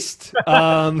 paste.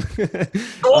 Golfy.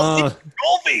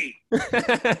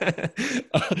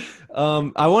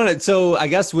 So I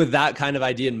guess with that kind of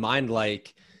idea in mind,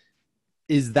 like,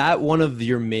 is that one of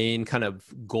your main kind of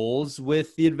goals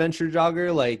with the adventure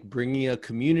jogger, like bringing a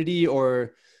community,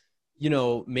 or, you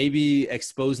know, maybe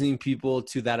exposing people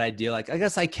to that idea? Like, I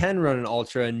guess I can run an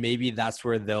ultra, and maybe that's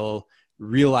where they'll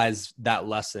realize that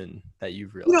lesson that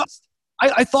you've realized.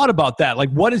 I thought about that. Like,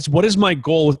 what is my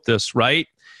goal with this, right?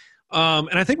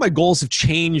 And I think my goals have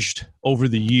changed over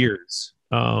the years.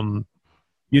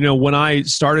 You know, when I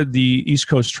started the East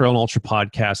Coast Trail and Ultra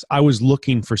podcast, I was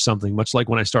looking for something, much like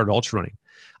when I started ultra running.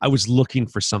 I was looking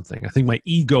for something. I think my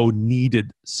ego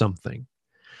needed something.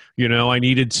 You know, I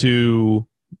needed to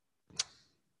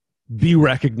be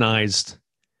recognized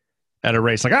at a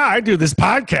race. Like, I do this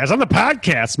podcast. I'm the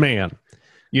podcast man.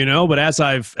 You know, but as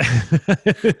I've,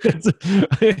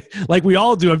 like we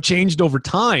all do, I've changed over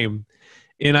time,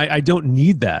 and I don't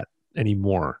need that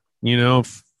anymore. You know,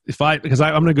 because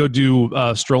I'm going to go do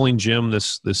Strolling Jim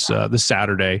this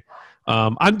Saturday.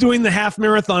 I'm doing the half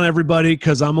marathon, everybody,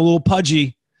 because I'm a little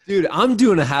pudgy. Dude, I'm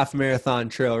doing a half marathon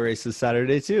trail race this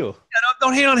Saturday too. Yeah,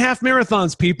 don't hate on half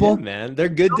marathons, people. Yeah, man, they're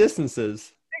good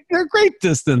distances. They're great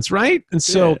distance, right? And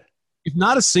so, if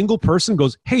not a single person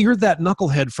goes, "Hey, you're that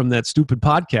knucklehead from that stupid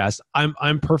podcast,"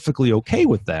 I'm perfectly okay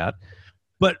with that.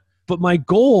 But my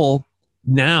goal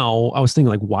now, I was thinking,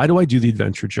 like, why do I do the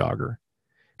adventure jogger?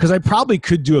 Because I probably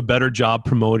could do a better job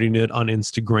promoting it on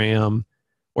Instagram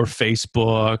or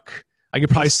Facebook. I could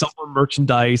probably sell more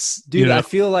merchandise. Dude, you know? I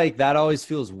feel like that always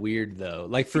feels weird though.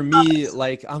 Like for me,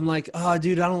 like I'm like, oh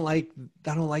dude, I don't like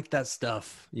that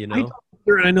stuff, you know?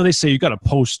 I know they say you got to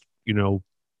post, you know,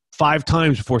 5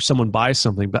 times before someone buys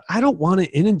something, but I don't want to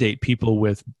inundate people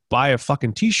with buy a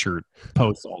fucking t-shirt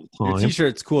posts all the time. Your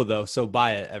t-shirt's cool though, so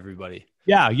buy it, everybody.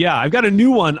 Yeah. I've got a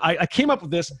new one. I came up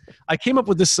with this.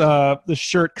 This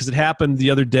shirt because it happened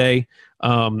the other day.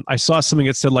 I saw something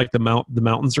that said like the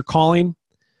mountains are calling.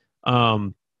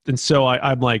 And so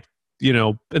I'm like, you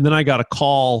know, and then I got a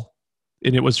call,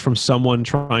 and it was from someone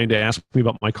trying to ask me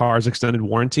about my car's extended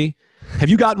warranty. Have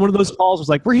you gotten one of those calls? It was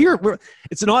like, we're here.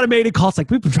 It's an automated call. It's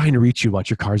like, we've been trying to reach you about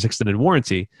your car's extended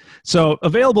warranty. So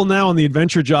available now on the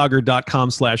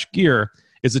adventurejogger.com/gear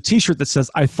is a t-shirt that says,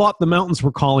 I thought the mountains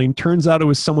were calling. Turns out it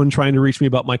was someone trying to reach me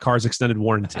about my car's extended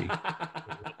warranty.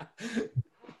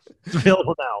 It's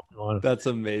available now. That's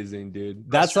amazing,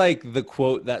 dude. That's like the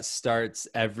quote that starts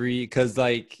because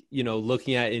like, you know,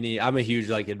 looking at I'm a huge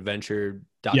like adventure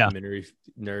documentary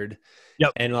nerd.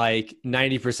 Yep. And like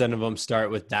 90% of them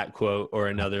start with that quote or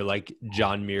another like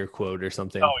John Muir quote or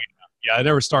something. Oh yeah. It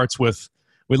never starts with,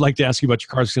 we'd like to ask you about your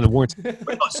car's extended warranty.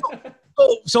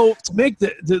 So to make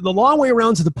the long way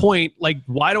around to the point, like,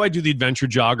 why do I do the adventure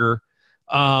jogger?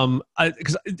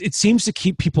 Because it seems to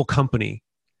keep people company.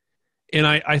 And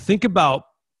I think about,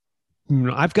 you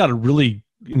know, I've got a really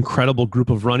incredible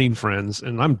group of running friends,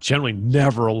 and I'm generally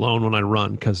never alone when I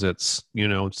run because it's, you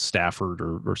know, Stafford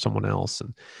or someone else.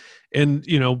 And,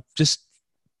 you know, just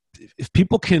if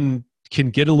people can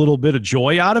get a little bit of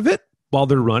joy out of it while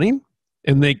they're running,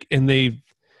 and they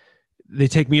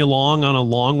take me along on a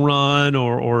long run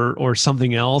or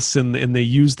something else, and they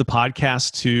use the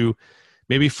podcast to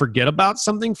maybe forget about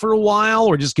something for a while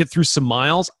or just get through some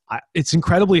miles. It's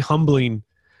incredibly humbling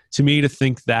to me to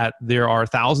think that there are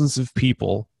thousands of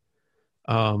people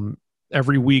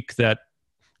every week that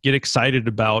get excited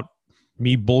about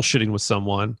me bullshitting with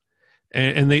someone,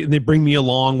 and they bring me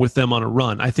along with them on a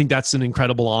run. I think that's an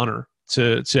incredible honor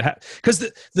to have,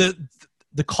 because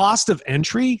the cost of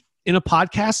entry in a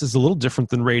podcast is a little different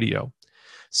than radio.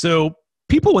 So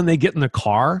people, when they get in the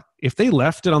car, if they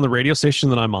left it on the radio station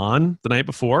that I'm on the night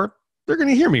before, they're going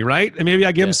to hear me, right? And maybe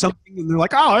I give them something and they're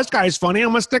like, oh, this guy's funny, I'm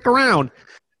going to stick around.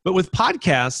 But with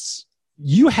podcasts,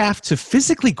 you have to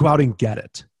physically go out and get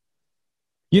it.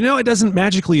 You know, it doesn't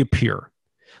magically appear.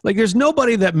 Like there's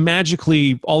nobody that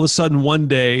magically all of a sudden one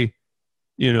day,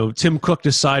 you know, Tim Cook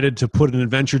decided to put an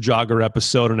Adventure Jogger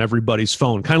episode on everybody's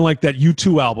phone. Kind of like that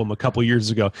U2 album a couple years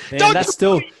ago. Man, that's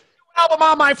still album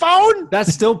on my phone. That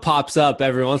still pops up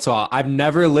every once in a while. I've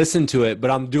never listened to it,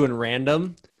 but I'm doing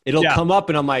random. It'll come up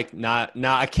and I'm like, nah,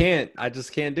 I can't. I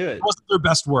just can't do it. It wasn't their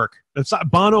best work. It's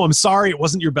not, Bono, I'm sorry, it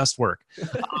wasn't your best work.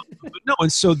 But no,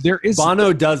 and so there is...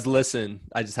 Bono does listen,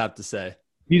 I just have to say.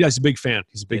 He's a big fan.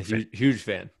 He's a big fan. Huge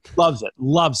fan. Loves it.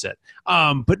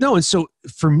 But no, and so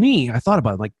for me, I thought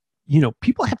about it, like, you know,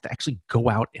 people have to actually go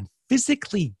out and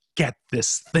physically get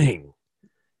this thing.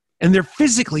 And they're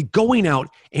physically going out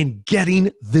and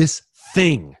getting this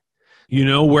thing, you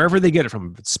know, wherever they get it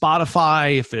from. If it's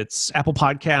Spotify, if it's Apple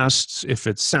Podcasts, if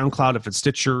it's SoundCloud, if it's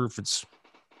Stitcher, if it's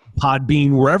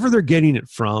Podbean, wherever they're getting it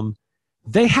from,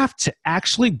 they have to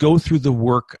actually go through the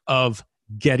work of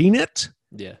getting it,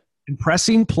 and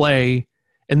pressing play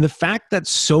And the fact that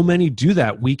so many do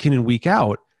that week in and week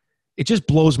out, it just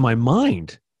blows my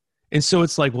mind. And so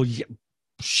it's like, well, yeah,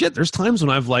 shit, there's times when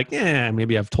I've like,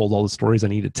 maybe I've told all the stories I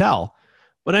need to tell.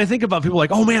 But I think about people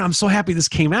like, oh man, I'm so happy this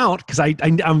came out because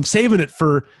I'm saving it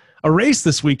for a race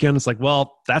this weekend. It's like,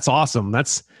 well, that's awesome.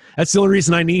 That's the only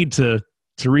reason I need to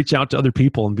reach out to other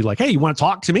people and be like, hey, you want to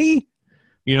talk to me?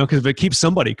 You know, because if it keeps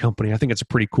somebody company, I think it's a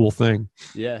pretty cool thing.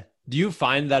 Yeah. Do you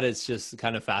find that it's just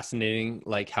kind of fascinating,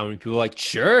 like how many people are like,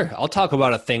 sure, I'll talk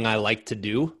about a thing I like to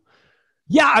do?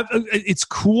 Yeah, it's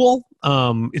cool.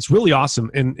 It's really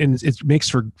awesome, and it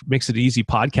makes it an easy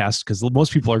podcast because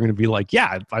most people are going to be like,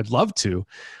 yeah, I'd love to.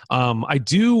 I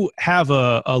do have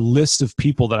a list of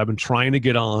people that I've been trying to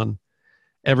get on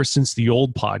ever since the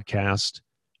old podcast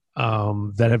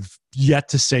that have yet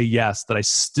to say yes, that I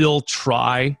still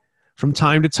try from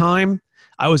time to time.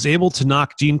 I was able to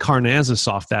knock Gene Carnazes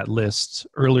off that list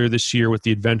earlier this year with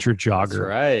the Adventure Jogger. That's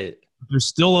right. There's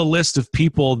still a list of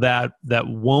people that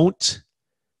won't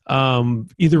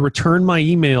either return my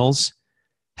emails,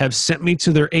 have sent me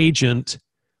to their agent,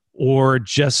 or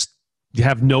just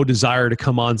have no desire to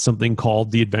come on something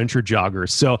called the Adventure Jogger.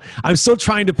 So I'm still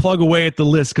trying to plug away at the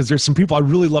list because there's some people I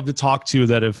really love to talk to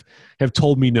that have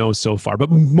told me no so far. But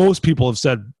most people have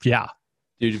said, yeah.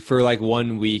 Dude, for like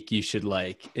 1 week, you should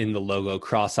like in the logo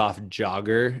cross off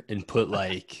jogger and put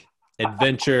like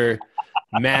adventure,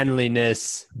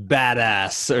 manliness,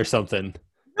 badass or something.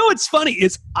 No, it's funny.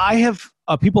 I have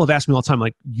people have asked me all the time,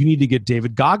 like, you need to get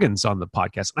David Goggins on the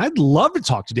podcast. And I'd love to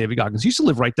talk to David Goggins. He used to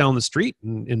live right down the street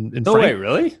in No way,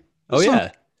 really? Oh, so,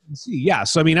 yeah. Yeah.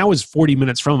 So, I mean, I was 40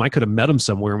 minutes from him. I could have met him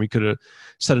somewhere and we could have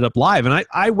set it up live. And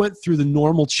I went through the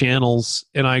normal channels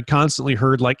and I constantly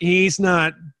heard like, he's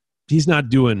not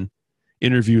doing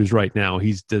interviews right now.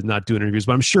 He's not doing interviews,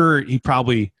 but I'm sure he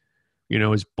probably, you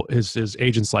know, his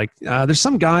agent's like, there's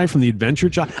some guy from the Adventure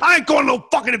Jog. I ain't going to no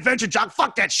fucking Adventure Jog.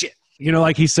 Fuck that shit. You know,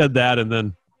 like he said that, and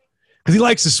then because he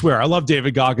likes to swear. I love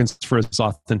David Goggins for his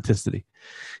authenticity.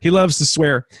 He loves to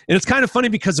swear. And it's kind of funny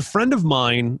because a friend of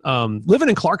mine living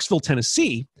in Clarksville,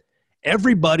 Tennessee,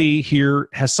 everybody here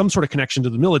has some sort of connection to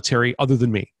the military other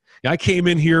than me. I came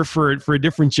in here for a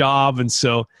different job, and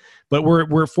so, but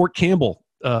we're at Fort Campbell,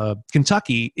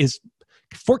 Kentucky.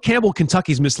 Fort Campbell,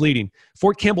 Kentucky is misleading.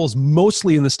 Fort Campbell is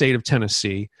mostly in the state of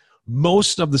Tennessee.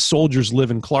 Most of the soldiers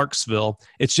live in Clarksville.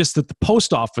 It's just that the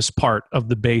post office part of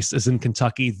the base is in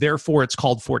Kentucky. Therefore, it's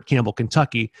called Fort Campbell,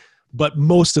 Kentucky. But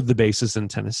most of the base is in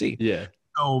Tennessee. Yeah.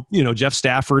 So, you know, Jeff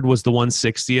Stafford was the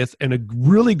 160th. And a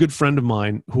really good friend of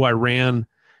mine who I ran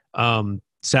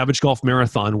Savage Golf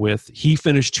Marathon with, he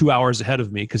finished 2 hours ahead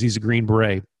of me because he's a Green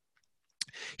Beret.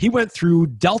 He went through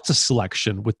Delta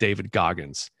selection with David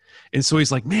Goggins. And so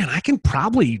he's like, man, I can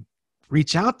probably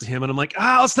reach out to him. And I'm like,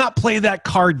 let's not play that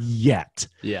card yet.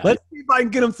 Yeah. Let's see if I can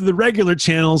get him through the regular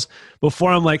channels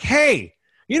before I'm like, hey,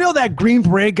 you know that Green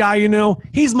Beret guy, you know,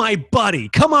 he's my buddy.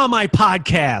 Come on my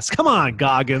podcast. Come on,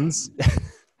 Goggins.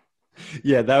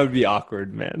 Yeah, that would be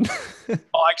awkward, man.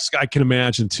 I can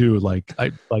imagine too. Like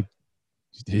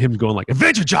him going like,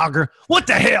 Adventure Jogger, what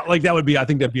the hell? Like I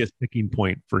think that'd be a sticking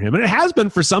point for him. And it has been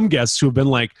for some guests who have been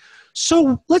like,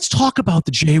 so let's talk about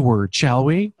the J word, shall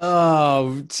we?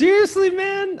 Oh, seriously,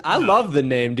 man? I love the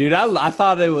name, dude. I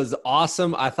thought it was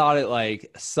awesome. I thought it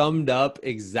like summed up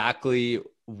exactly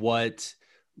what,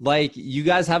 like, you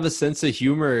guys have a sense of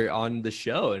humor on the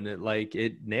show, and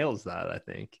it nails that, I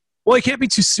think. Well, it can't be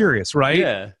too serious, right?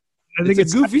 Yeah. I think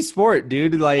it's a goofy sport,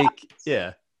 dude. Like,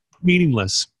 yeah.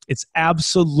 Meaningless. It's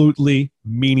absolutely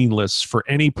meaningless for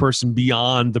any person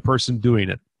beyond the person doing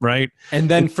it, right? And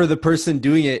then for the person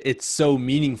doing it, it's so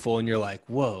meaningful, and you're like,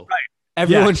 whoa, right.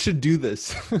 Everyone should do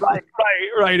this.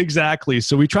 Right, exactly.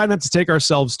 So we try not to take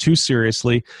ourselves too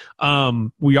seriously.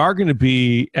 We are going to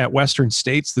be at Western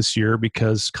States this year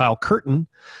because Kyle Curtin,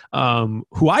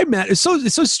 who I met, it's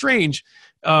so strange.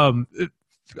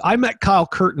 I met Kyle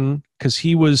Curtin because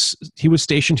he was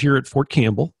stationed here at Fort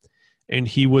Campbell. And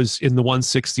he was in the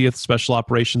 160th Special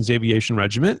Operations Aviation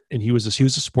Regiment, and he was a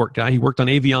support guy. He worked on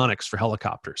avionics for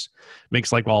helicopters,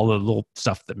 makes like all the little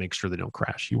stuff that makes sure they don't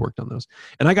crash. He worked on those,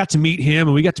 and I got to meet him,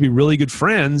 and we got to be really good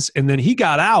friends. And then he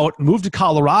got out, moved to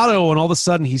Colorado, and all of a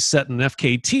sudden he's setting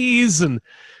FKTs, and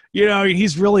you know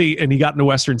and he got into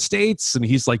Western States, and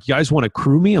he's like, "You guys want to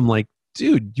crew me?" I'm like,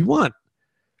 "Dude, you want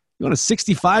a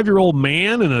 65-year-old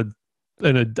man and a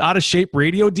out of shape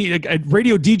radio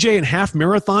DJ in half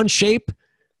marathon shape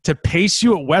to pace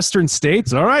you at Western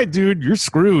States? All right, dude, you're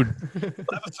screwed." I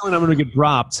have a feeling I'm going to get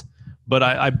dropped, but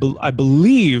I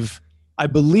believe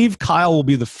Kyle will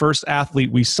be the first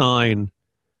athlete we sign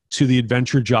to the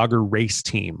Adventure Jogger race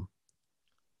team.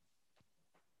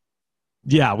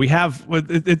 Yeah, we have.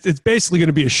 It's basically going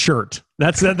to be a shirt.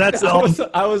 That's all.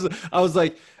 I was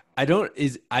like,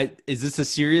 is this a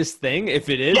serious thing? If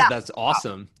it is, Yeah. that's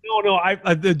awesome. No.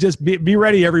 I just be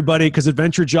ready, everybody, because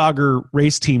Adventure Jogger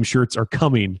race team shirts are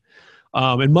coming.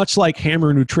 And much like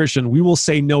Hammer Nutrition, we will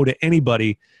say no to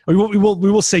anybody. We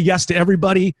will say yes to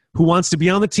everybody who wants to be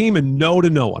on the team and no to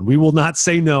no one. We will not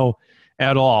say no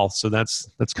at all. So that's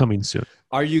coming soon.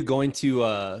 Are you going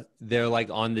to they're like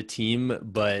on the team,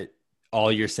 but all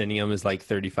you're sending them is like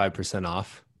 35%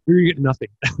 off? You get nothing.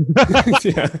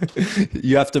 Yeah.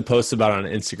 You have to post about it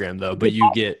on Instagram though, but you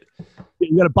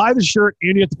got to buy the shirt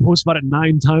and you have to post about it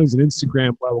 9 times on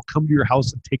Instagram, where I will come to your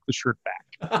house and take the shirt back.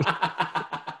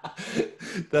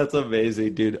 That's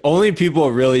amazing, dude. Only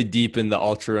people really deep in the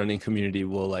ultra running community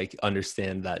will like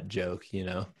understand that joke, you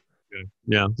know?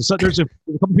 Yeah. So there's a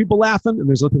couple people laughing and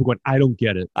there's other people going, I don't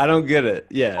get it. I don't get it.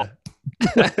 Yeah.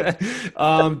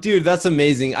 Dude, that's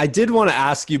amazing. I did want to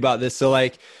ask you about this. So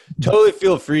like, totally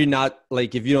feel free, not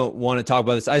like, if you don't want to talk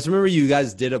about this. I just remember you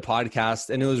guys did a podcast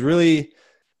and it was really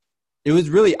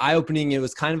eye-opening. It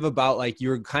was kind of about like, you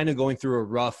were kind of going through a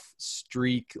rough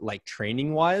streak, like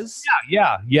training wise.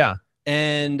 Yeah.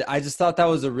 And I just thought that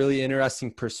was a really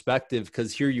interesting perspective,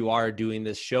 because here you are doing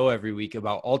this show every week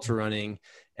about ultra running.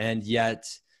 And yet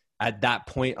at that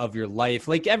point of your life,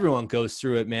 like everyone goes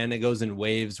through it, man, it goes in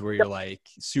waves where you're like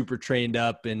super trained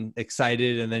up and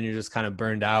excited, and then you're just kind of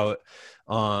burned out.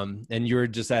 And you were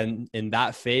just in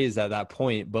that phase at that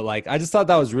point. But like, I just thought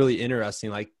that was really interesting.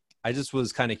 Like, I just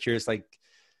was kind of curious, like,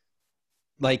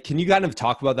 can you kind of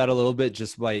talk about that a little bit?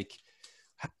 Just like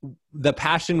the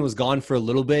passion was gone for a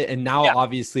little bit and now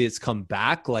obviously it's come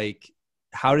back. Like,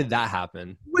 how did that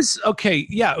happen? It was okay.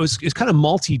 Yeah. It's kind of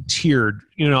multi-tiered.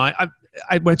 You know, I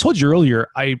when I told you earlier,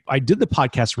 I did the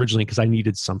podcast originally because I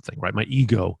needed something, right? My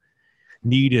ego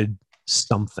needed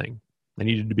something. I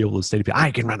needed to be able to say to people,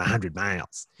 I can run 100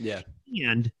 miles. Yeah.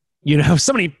 And, you know,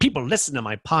 so many people listen to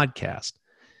my podcast.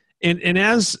 And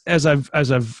as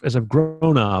I've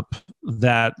grown up,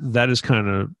 that is kind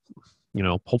of, you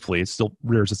know, hopefully it still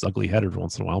rears its ugly head every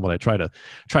once in a while, but I try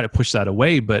to push that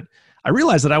away. But I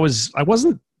realized that I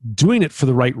wasn't doing it for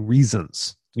the right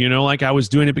reasons. You know, like I was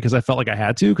doing it because I felt like I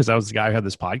had to, because I was the guy who had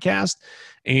this podcast,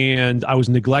 and I was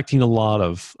neglecting a lot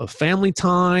of family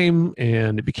time,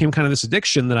 and it became kind of this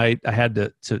addiction that I had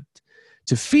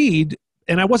to feed.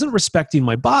 And I wasn't respecting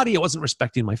my body. I wasn't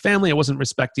respecting my family. I wasn't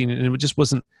respecting, and it just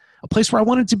wasn't a place where I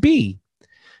wanted to be.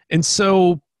 And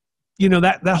so, you know,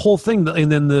 that whole thing,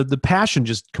 and then the passion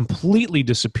just completely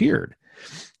disappeared.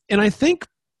 And I think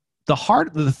the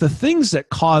things that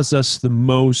cause us the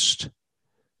most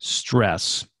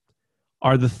stress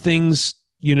are the things,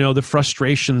 you know, the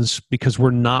frustrations, because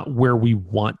we're not where we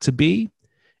want to be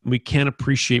and we can't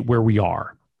appreciate where we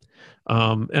are.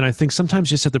 And I think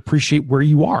sometimes you just have to appreciate where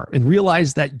you are and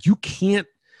realize that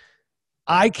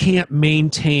I can't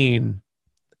maintain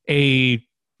a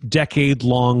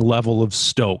decade-long level of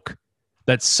stoke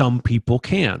that some people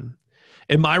can.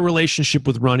 And my relationship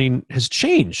with running has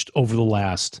changed over the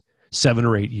last 7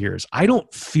 or 8 years. I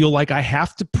don't feel like I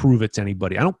have to prove it to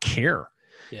anybody. I don't care.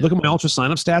 Yeah. Look at my ultra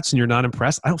sign-up stats and you're not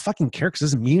impressed. I don't fucking care, because it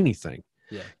doesn't mean anything.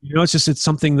 Yeah. You know, it's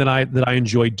something that I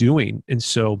enjoy doing. And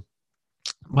so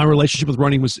my relationship with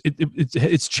running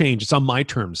it's changed. It's on my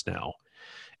terms now.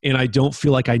 And I don't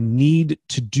feel like I need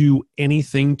to do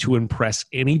anything to impress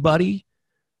anybody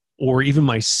or even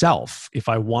myself. If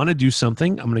I want to do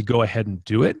something, I'm going to go ahead and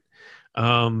do it.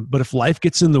 But if life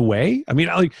gets in the way, I mean,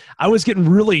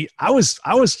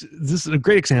 this is a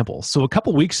great example. So a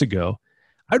couple weeks ago,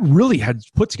 I really had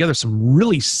put together some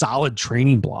really solid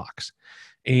training blocks.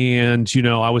 And, you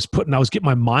know, I was getting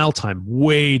my mile time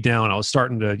way down. I was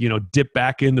starting to, you know, dip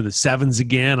back into the 7s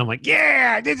again. I'm like,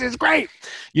 yeah, this is great.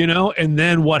 You know, and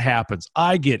then what happens?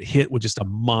 I get hit with just a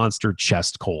monster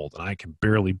chest cold, and I can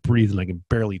barely breathe and I can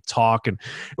barely talk. And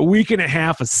a week and a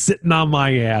half of sitting on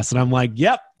my ass. And I'm like,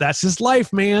 yep, that's just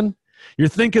life, man. You're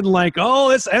thinking like, oh,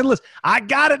 it's endless. I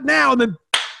got it now. And then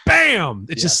bam,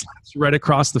 it just slaps right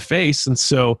across the face. And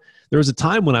so there was a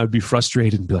time when I would be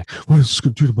frustrated and be like, what is this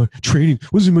going to do to my training?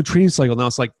 What is in my training cycle? Now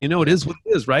it's like, you know, it is what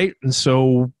it is, right? And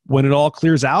so when it all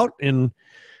clears out and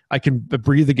I can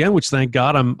breathe again, which thank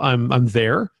God I'm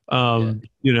there,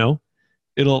 you know,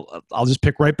 I'll just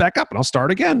pick right back up and I'll start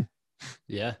again.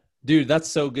 Yeah. Dude, that's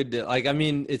so good. I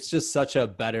mean, it's just such a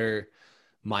better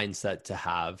mindset to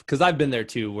have. 'Cause I've been there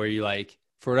too, where you like,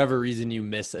 for whatever reason, you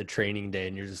miss a training day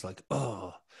and you're just like,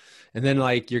 oh, and then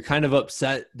like, you're kind of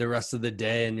upset the rest of the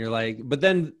day. And you're like, but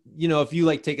then, you know, if you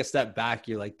like take a step back,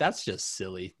 you're like, that's just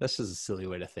silly. That's just a silly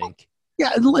way to think.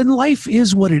 Yeah. And life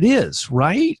is what it is.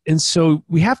 Right. And so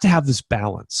we have to have this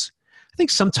balance. I think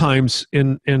sometimes,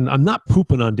 and I'm not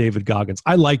pooping on David Goggins.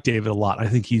 I like David a lot. I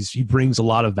think he brings a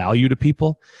lot of value to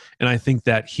people, and I think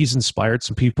that he's inspired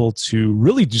some people to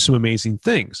really do some amazing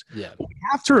things. Yeah. What we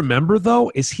have to remember, though,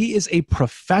 is he is a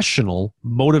professional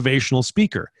motivational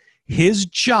speaker. His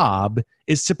job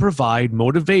is to provide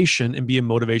motivation and be a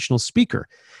motivational speaker.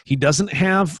 He doesn't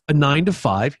have a 9 to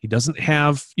 5. He doesn't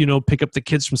have, pick up the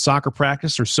kids from soccer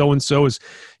practice, or so-and-so is,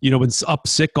 been up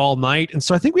sick all night. And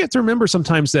so I think we have to remember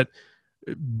sometimes that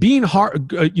being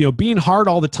hard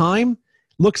all the time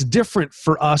looks different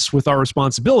for us with our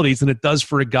responsibilities than it does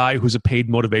for a guy who's a paid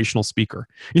motivational speaker.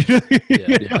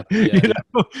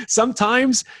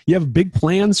 Sometimes you have big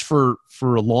plans for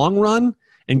a long run,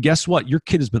 and guess what? Your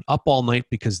kid has been up all night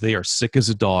because they are sick as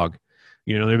a dog.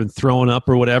 They've been throwing up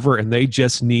or whatever, and they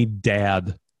just need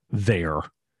dad there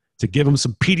to give them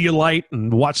some Pedialyte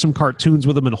and watch some cartoons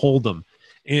with them and hold them.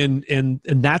 And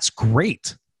that's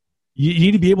great. You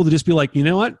need to be able to just be like, you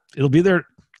know what? It'll be there.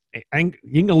 You ain't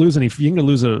gonna lose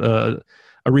a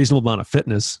reasonable amount of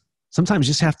fitness. Sometimes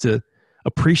you just have to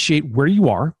appreciate where you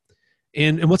are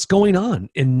and what's going on,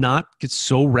 and not get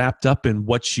so wrapped up in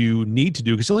what you need to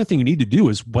do, because the only thing you need to do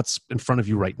is what's in front of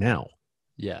you right now.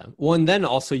 Yeah. Well, and then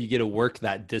also you get to work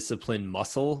that discipline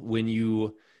muscle when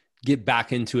you get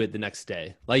back into it the next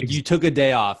day. Like you took a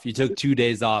day off, you took 2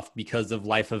 days off because of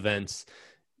life events.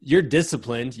 You're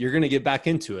disciplined. You're going to get back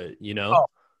into it, Oh,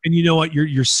 and you know what?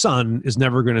 Your son is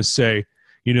never going to say,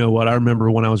 you know what? I remember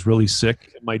when I was really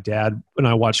sick, my dad and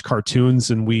I watched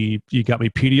cartoons and you got me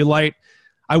Pedialyte.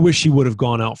 I wish he would have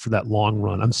gone out for that long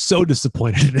run. I'm so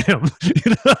disappointed in him.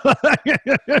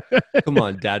 Come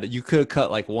on, Dad. You could have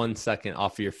cut like 1 second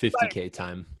off of your 50K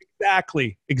time.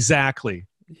 Exactly.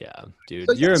 Yeah, dude.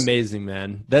 So you're amazing,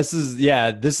 man. This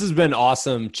has been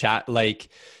awesome chat. Like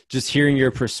just hearing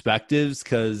your perspectives.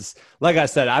 Cause like I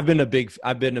said, I've been a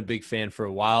big fan for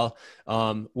a while.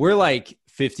 We're like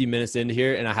 50 minutes into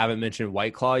here and I haven't mentioned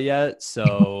White Claw yet.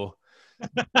 So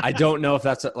I don't know if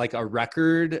that's like a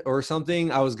record or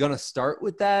something. I was going to start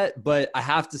with that, but I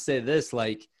have to say this,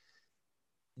 like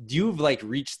you've like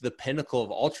reached the pinnacle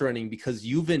of ultra running because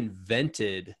you've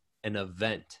invented an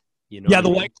event, Yeah. The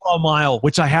White Claw Mile,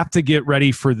 which I have to get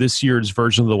ready for this year's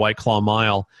version of the White Claw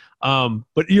Mile.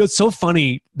 But it's so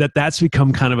funny that that's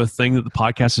become kind of a thing that the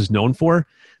podcast is known for,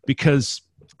 because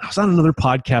I was on another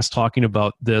podcast talking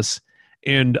about this,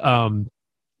 and,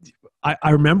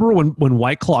 I remember when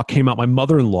White Claw came out, my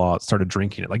mother-in-law started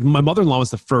drinking it. Like my mother-in-law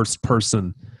was the first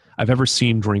person I've ever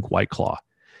seen drink White Claw.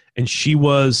 And she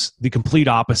was the complete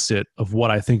opposite of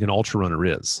what I think an ultra runner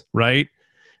is, right?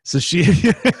 So she,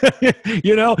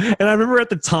 and I remember at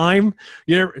the time,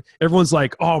 everyone's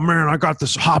like, oh man, I got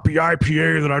this hoppy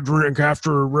IPA that I drink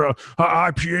after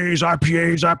IPAs.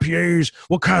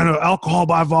 What kind of alcohol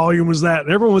by volume is that?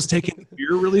 And everyone was taking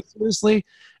beer really seriously.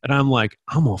 And I'm like,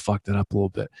 I'm going to fuck that up a little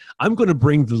bit. I'm going to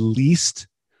bring the least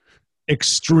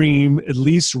extreme, at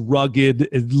least rugged,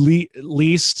 at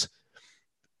least,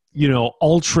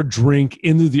 ultra drink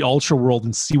into the ultra world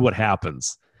and see what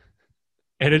happens.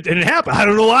 And it happened. I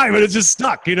don't know why, but it just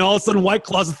stuck. All of a sudden White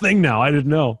Claw's a thing now. I didn't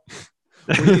know.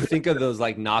 What do you think of those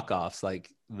like knockoffs?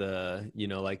 Like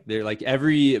like they're like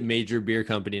every major beer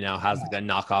company now has like a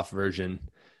knockoff version.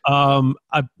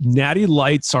 Natty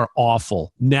Lights are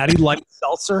awful. Natty Light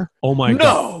Seltzer. Oh my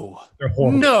God. They're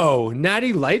horrible. No,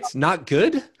 Natty Lights not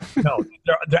good. No,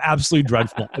 they're absolutely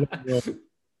dreadful.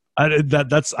 I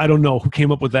don't know who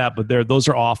came up with that, but those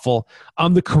are awful.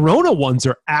 The Corona ones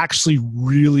are actually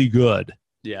really good.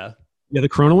 Yeah. Yeah, the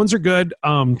Corona ones are good.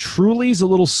 Truly's a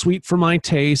little sweet for my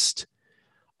taste.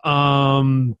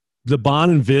 The Bon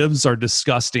and Vivs are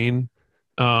disgusting.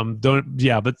 But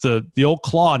the old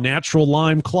Claw, natural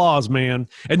lime claws, man.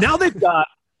 And now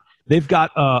they've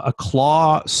got a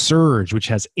Claw Surge, which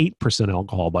has 8%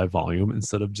 alcohol by volume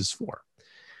instead of just 4%.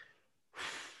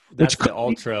 That's the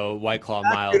ultra White Claw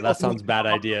Mile. That sounds bad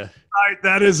idea.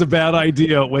 That is a bad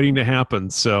idea waiting to happen.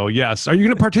 So yes. Are you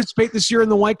going to participate this year in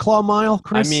the White Claw Mile,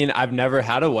 Chris? I mean, I've never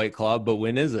had a White Claw, but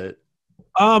when is it?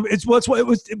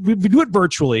 We do it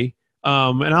virtually.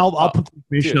 And I'll put the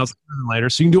information out later.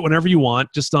 So you can do it whenever you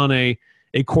want, just on a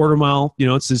quarter mile.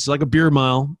 It's just like a beer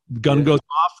mile. Gun goes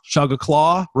off, chug a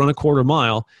claw, run a quarter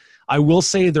mile. I will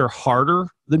say they're harder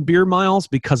than beer miles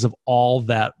because of all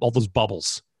those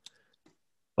bubbles.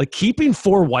 Like keeping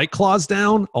 4 White Claws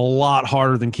down, a lot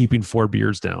harder than keeping 4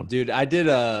 beers down. Dude, I did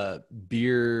a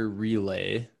beer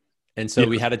relay. And so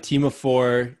we had a team of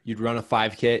 4. You'd run a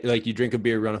 5K. Like you drink a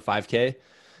beer, run a 5K.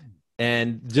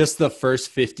 And just the first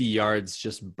 50 yards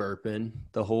just burping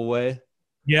the whole way.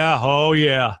 Yeah. Oh,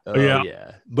 yeah.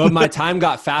 Yeah. But my time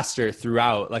got faster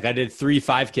throughout. Like I did 3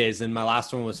 5Ks and my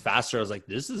last one was faster. I was like,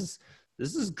 this is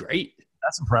this is great.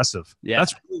 That's impressive. Yeah.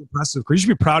 That's really impressive. You should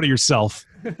be proud of yourself.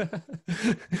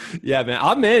 Yeah, man.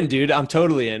 I'm in, dude. I'm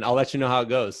totally in. I'll let you know how it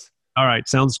goes. All right.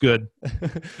 Sounds good.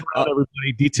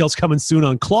 Everybody, details coming soon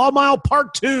on Claw Mile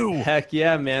Part 2. Heck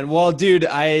yeah, man. Well, dude,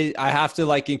 I have to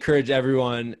like encourage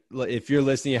everyone. If you're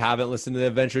listening, you haven't listened to the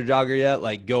Adventure Jogger yet,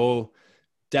 like go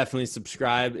definitely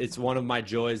subscribe. It's one of my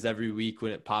joys every week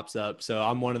when it pops up. So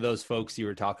I'm one of those folks you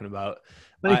were talking about.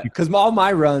 Because all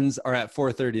my runs are at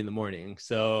 4:30 in the morning.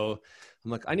 So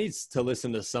I'm like, I need to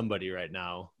listen to somebody right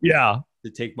now. Yeah.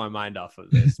 To take my mind off of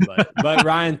this. But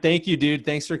Ryan, thank you, dude.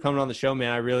 Thanks for coming on the show,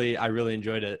 man. I really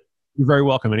enjoyed it. You're very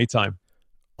welcome. Anytime.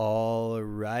 All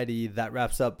righty. That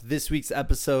wraps up this week's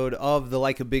episode of the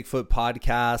Like a Bigfoot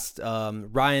podcast.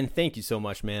 Ryan, thank you so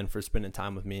much, man, for spending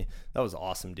time with me. That was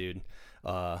awesome, dude.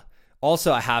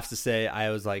 Also, I have to say,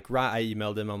 I was like, I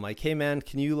emailed him. I'm like, hey, man,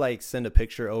 can you like send a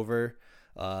picture over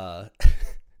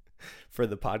for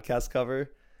the podcast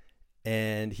cover?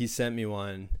 And he sent me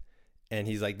one, and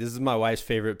he's like, this is my wife's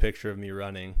favorite picture of me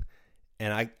running.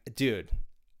 And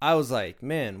I was like,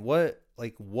 man, what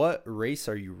race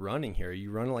are you running here? Are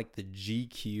you running like the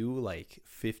GQ, like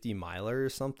 50 miler or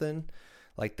something?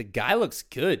 Like the guy looks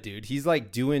good, dude. He's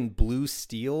like doing blue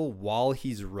steel while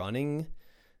he's running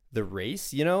the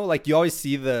race, you know, like you always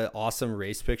see the awesome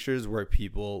race pictures where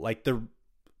people like the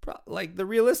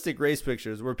realistic race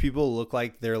pictures where people look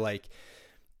like they're like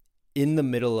in the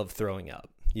middle of throwing up,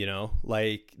 you know,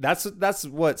 like that's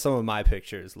what some of my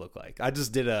pictures look like. I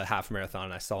just did a half marathon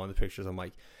and I saw in the pictures, I'm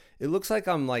like, it looks like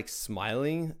I'm like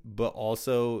smiling, but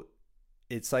also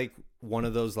it's like one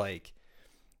of those like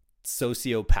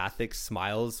sociopathic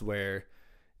smiles where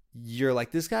you're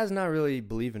like, this guy's not really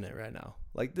believing it right now.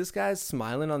 Like this guy's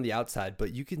smiling on the outside,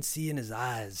 but you can see in his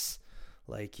eyes,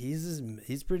 like he's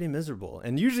pretty miserable.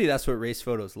 And usually that's what race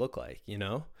photos look like, you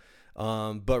know?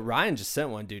 But Ryan just sent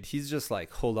one, dude. He's just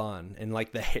like, hold on. And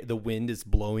like the wind is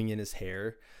blowing in his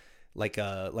hair. Like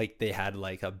they had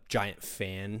like a giant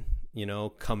fan, you know,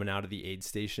 coming out of the aid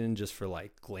station just for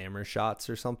like glamour shots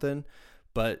or something.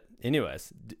 But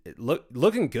anyways,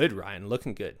 looking good, Ryan,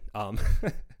 looking good.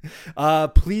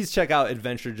 Please check out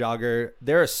Adventure Jogger.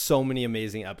 There are so many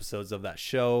amazing episodes of that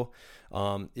show.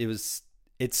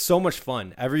 It's so much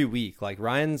fun every week. Like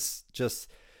Ryan's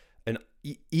just an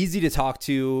easy to talk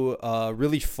to,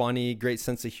 really funny, great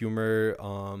sense of humor.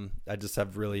 I just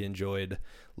have really enjoyed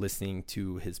listening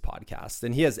to his podcast,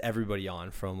 and he has everybody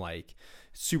on from like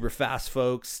super fast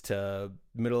folks to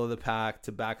middle of the pack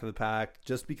to back of the pack,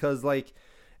 just because like,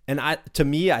 and to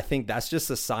me, I think that's just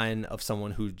a sign of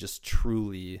someone who just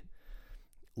truly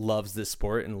loves this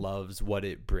sport and loves what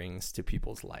it brings to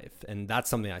people's life. And that's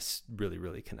something I really,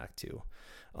 really connect to.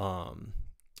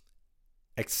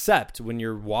 Except when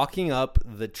you're walking up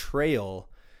the trail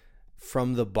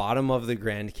from the bottom of the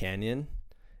Grand Canyon,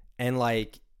 and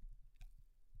like,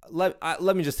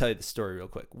 let me just tell you the story real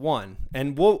quick. One,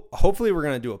 and hopefully we're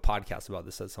going to do a podcast about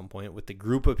this at some point with the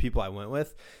group of people I went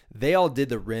with. They all did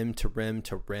the rim to rim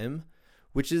to rim,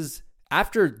 which is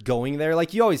after going there,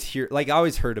 like you always hear, like I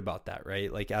always heard about that,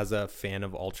 right? Like as a fan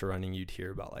of ultra running, you'd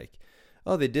hear about like,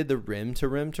 oh, they did the rim to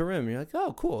rim to rim. You're like,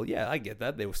 oh, cool. Yeah, I get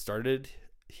that. They started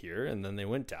here and then they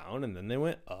went down and then they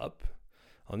went up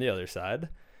on the other side.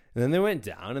 And then they went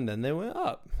down and then they went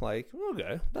up. Like,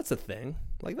 okay, that's a thing.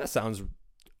 Like that sounds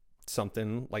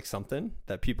something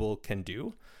that people can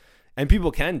do, and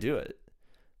people can do it.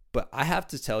 But I have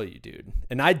to tell you, dude,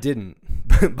 and I didn't,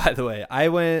 by the way, I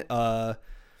went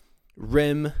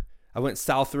rim, I went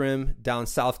south rim down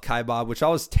South Kaibab, which I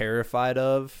was terrified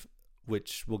of,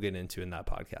 which we'll get into in that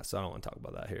podcast. So I don't want to talk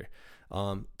about that here.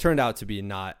 Turned out to be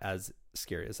not as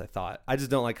scary as I thought. I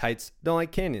just don't like heights, don't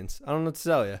like canyons. I don't know what to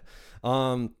tell you.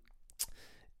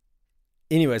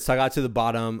 Anyway, so I got to the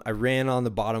bottom. I ran on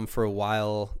the bottom for a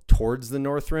while towards the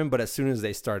North Rim, but as soon as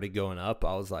they started going up,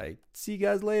 I was like, see you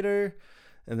guys later.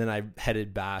 And then I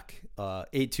headed back,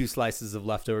 ate 2 slices of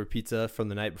leftover pizza from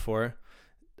the night before.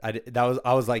 I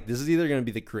was like, this is either going to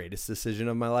be the greatest decision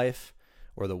of my life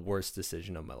or the worst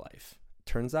decision of my life.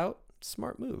 Turns out,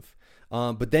 smart move.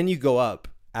 But then you go up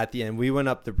at the end. We went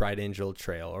up the Bright Angel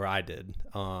Trail, or I did.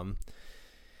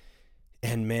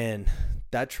 And man,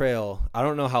 that trail, I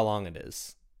don't know how long it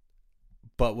is,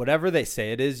 but whatever they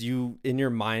say it is, you in your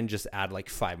mind just add like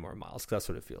 5 more miles, because that's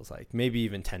what it feels like. Maybe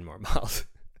even 10 more miles.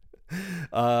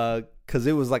 Because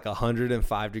it was like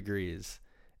 105 degrees,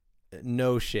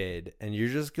 no shade, and you're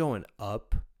just going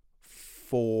up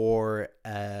forever.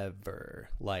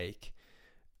 Like,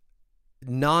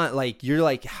 not like, you're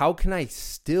like, how can I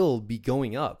still be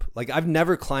going up? Like, I've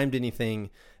never climbed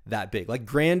anything that big. Like,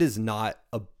 Grand is not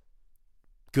a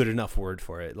good enough word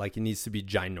for it. Like, it needs to be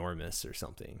ginormous or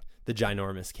something. The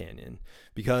Ginormous Canyon,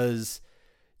 because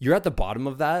you're at the bottom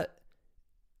of that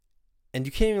and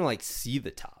you can't even like see the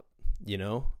top, you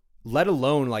know, let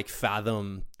alone like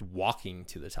fathom walking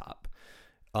to the top.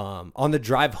 On the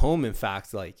drive home, in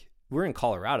fact, like, we're in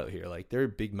Colorado here, like there are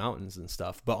big mountains and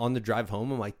stuff, but on the drive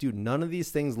home, I'm like, dude, none of these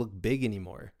things look big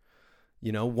anymore.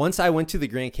 You know, once I went to the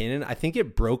Grand Canyon, I think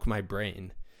it broke my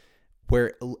brain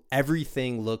where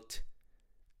everything looked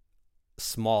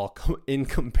small in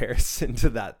comparison to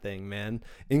that thing, man.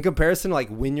 In comparison, like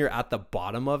when you're at the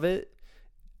bottom of it,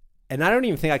 and I don't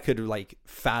even think I could like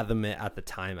fathom it at the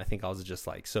time. I think I was just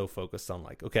like so focused on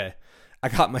like, okay, I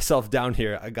got myself down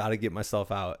here, I got to get myself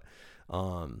out.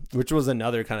 Which was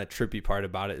another kind of trippy part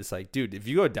about it. It's like, dude, if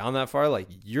you go down that far, like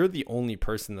you're the only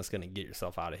person that's going to get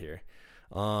yourself out of here.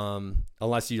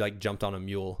 Unless you like jumped on a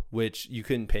mule, which you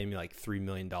couldn't pay me like $3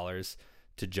 million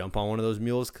to jump on one of those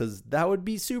mules, because that would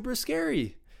be super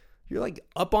scary. You're like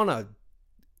up on a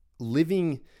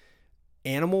living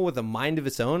animal with a mind of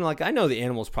its own. Like, I know the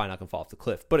animal's probably not gonna fall off the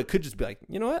cliff, but it could just be like,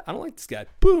 you know what, I don't like this guy,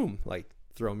 boom, like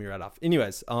throw me right off.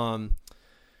 Anyways,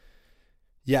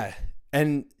 yeah,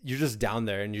 and you're just down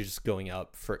there and you're just going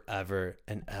up forever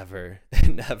and ever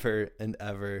and ever and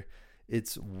ever.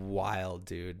 It's wild,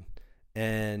 dude.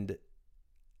 And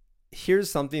here's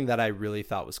something that I really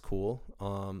thought was cool.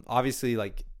 Obviously,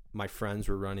 like, my friends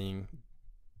were running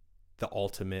the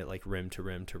ultimate, like, rim to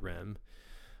rim to rim.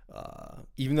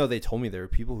 Even though they told me there were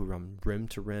people who run rim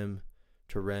to rim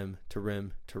to rim to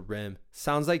rim to rim.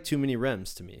 Sounds like too many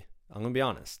rims to me. I'm gonna be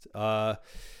honest.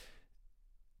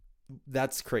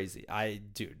 That's crazy.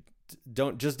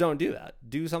 Don't do that.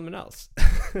 Do something else.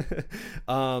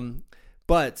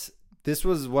 But this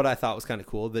was what I thought was kind of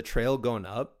cool. The trail going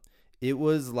up, it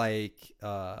was like,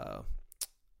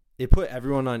 it put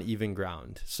everyone on even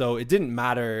ground. So it didn't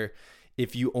matter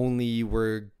if you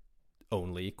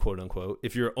quote unquote,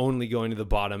 if you're only going to the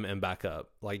bottom and back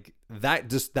up. Like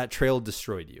that trail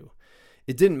destroyed you.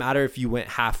 It didn't matter if you went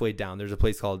halfway down. There's a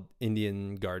place called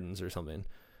Indian Gardens or something.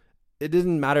 It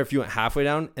didn't matter if you went halfway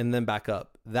down and then back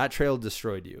up. That trail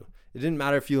destroyed you. It didn't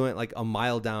matter if you went like a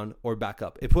mile down or back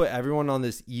up. It put everyone on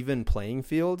this even playing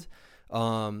field.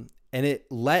 And it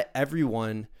let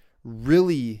everyone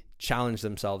really challenge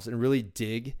themselves and really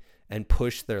dig and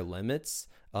push their limits.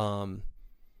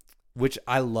 Which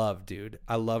I love, dude.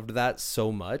 I loved that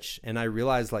so much. And I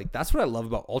realized, like, that's what I love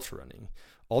about ultra running.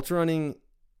 Ultra running,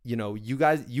 you know,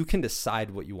 you can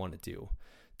decide what you want to do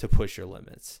to push your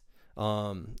limits.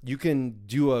 You can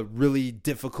do a really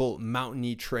difficult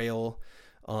mountainy trail,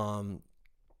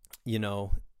 you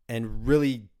know, and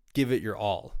really give it your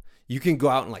all. You can go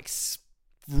out and like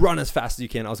run as fast as you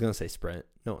can. I was going to say sprint.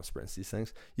 No one sprints these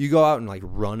things. You go out and like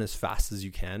run as fast as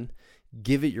you can,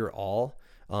 give it your all.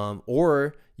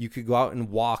 Or you could go out and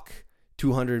walk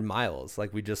 200 miles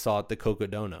like we just saw at the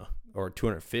Cocodona, or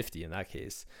 250 in that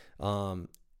case. And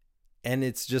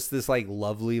it's just this like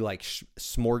lovely like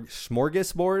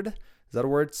smorgasbord. Is that a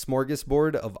word?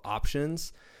 Smorgasbord of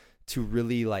options to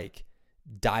really like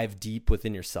dive deep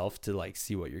within yourself to like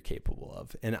see what you're capable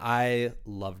of. And I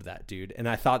loved that, dude. And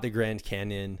I thought the Grand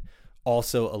Canyon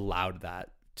also allowed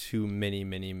that to many,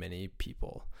 many, many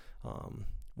people,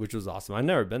 which was awesome. I've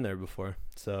never been there before.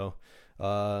 So,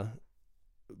 but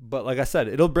like I said,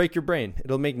 it'll break your brain.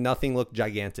 It'll make nothing look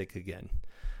gigantic again.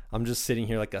 I'm just sitting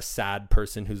here like a sad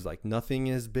person who's like, nothing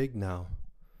is big now.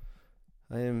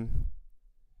 I am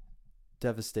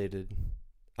devastated.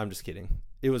 I'm just kidding.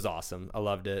 It was awesome. I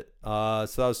loved it. So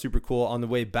that was super cool. On the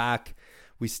way back,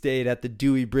 we stayed at the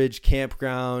Dewey Bridge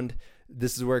campground.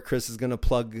 This is where Chris is going to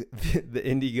plug the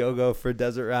Indiegogo for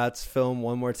Desert Rats film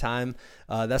one more time.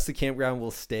 That's the campground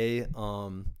we'll stay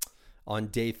on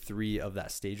day 3 of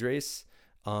that stage race.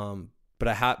 But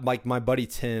I had like my buddy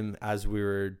Tim, as we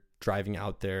were driving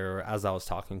out there, or as I was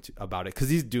talking about it, because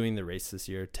he's doing the race this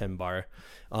year, Tim Barr.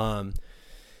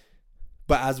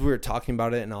 But as we were talking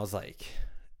about it and I was like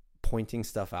pointing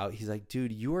stuff out, he's like,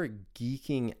 dude, you are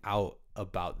geeking out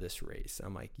about this race.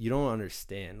 I'm like, you don't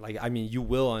understand. Like, I mean, you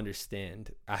will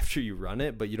understand after you run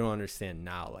it, but you don't understand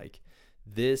now. Like,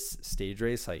 this stage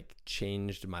race like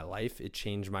changed my life. It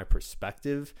changed my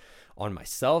perspective on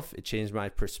myself. It changed my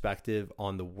perspective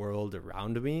on the world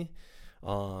around me.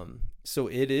 So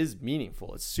it is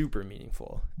meaningful. It's super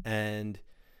meaningful. And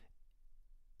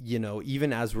you know,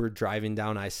 even as we're driving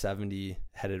down I-70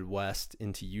 headed west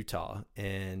into Utah,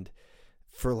 and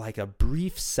for like a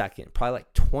brief second, probably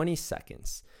like 20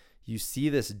 seconds, you see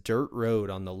this dirt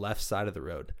road on the left side of the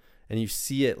road, and you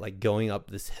see it like going up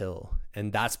this hill,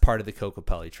 and that's part of the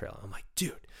Kokopelli Trail. I'm like,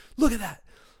 dude, look at that.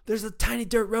 There's a tiny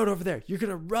dirt road over there. You're going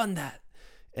to run that.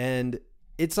 And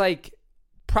it's like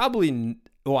probably,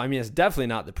 well, I mean, it's definitely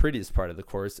not the prettiest part of the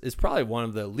course. It's probably one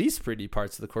of the least pretty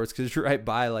parts of the course because you're right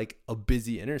by like a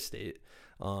busy interstate.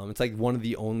 It's like one of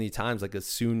the only times, like, as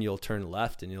soon you'll turn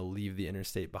left and you'll leave the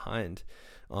interstate behind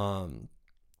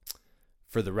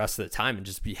for the rest of the time and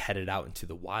just be headed out into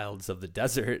the wilds of the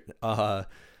desert.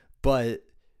 But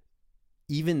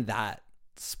even that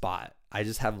spot, I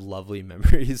just have lovely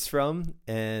memories from,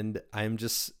 and I'm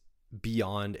just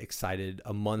beyond excited.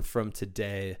 A month from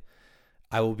today,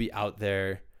 I will be out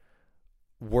there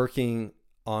working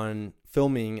on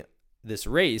filming this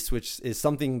race, which is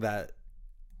something that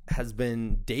has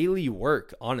been daily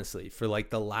work, honestly, for like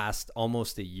the last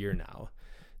almost a year now.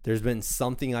 There's been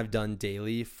something I've done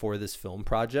daily for this film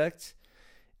project,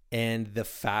 and the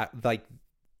fact, like,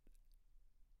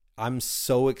 I'm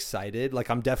so excited. Like,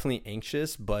 I'm definitely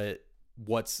anxious, but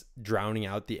what's drowning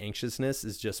out the anxiousness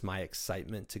is just my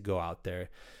excitement to go out there,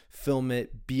 film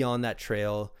it, be on that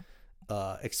trail,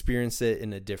 experience it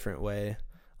in a different way.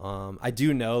 I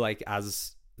do know, like,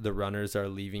 as the runners are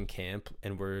leaving camp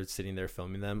and we're sitting there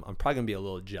filming them, I'm probably gonna be a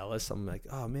little jealous. I'm like,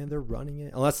 oh man, they're running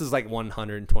it. Unless it's like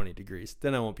 120 degrees,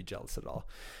 then I won't be jealous at all.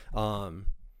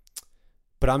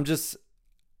 But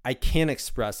I can't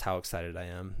express how excited I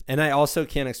am. And I also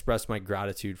can't express my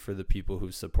gratitude for the people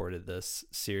who supported this.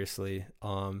 Seriously.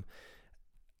 I'm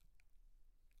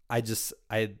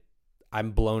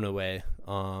blown away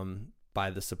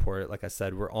by the support. Like I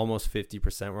said, we're almost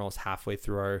 50%. We're almost halfway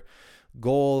through our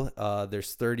goal.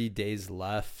 There's 30 days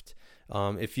left.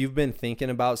 If you've been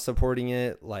thinking about supporting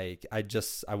it, like, I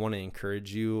want to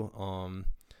encourage you.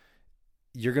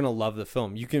 You're going to love the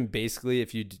film. You can basically,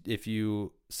 if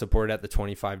you support at the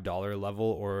 $25 level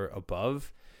or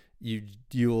above,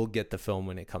 you'll get the film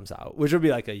when it comes out, which will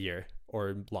be like a year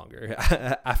or longer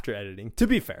after editing, to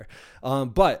be fair.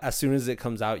 But as soon as it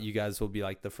comes out, you guys will be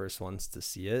like the first ones to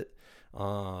see it.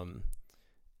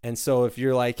 And so if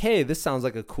you're like, hey, this sounds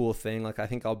like a cool thing, like, I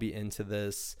think I'll be into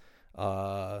this,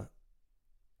 I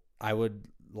would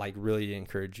like really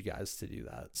encourage you guys to do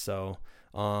that. So,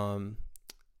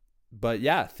 but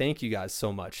yeah, thank you guys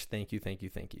so much. Thank you.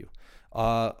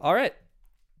 All right.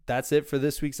 That's it for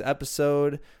this week's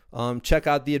episode. Check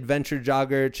out The Adventure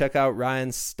Jogger. Check out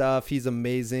Ryan's stuff. He's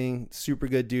amazing. Super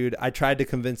good dude. I tried to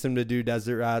convince him to do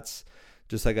Desert Rats,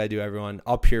 just like I do everyone.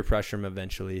 I'll peer pressure him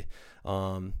eventually.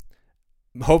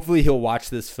 Hopefully he'll watch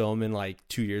this film in like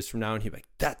 2 years from now and he'll be like,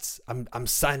 I'm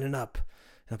signing up.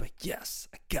 And I'm like, yes,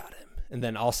 I got him. And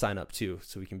then I'll sign up too,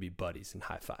 so we can be buddies and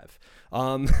high five.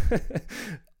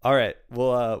 All right.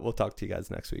 We'll talk to you guys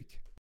next week.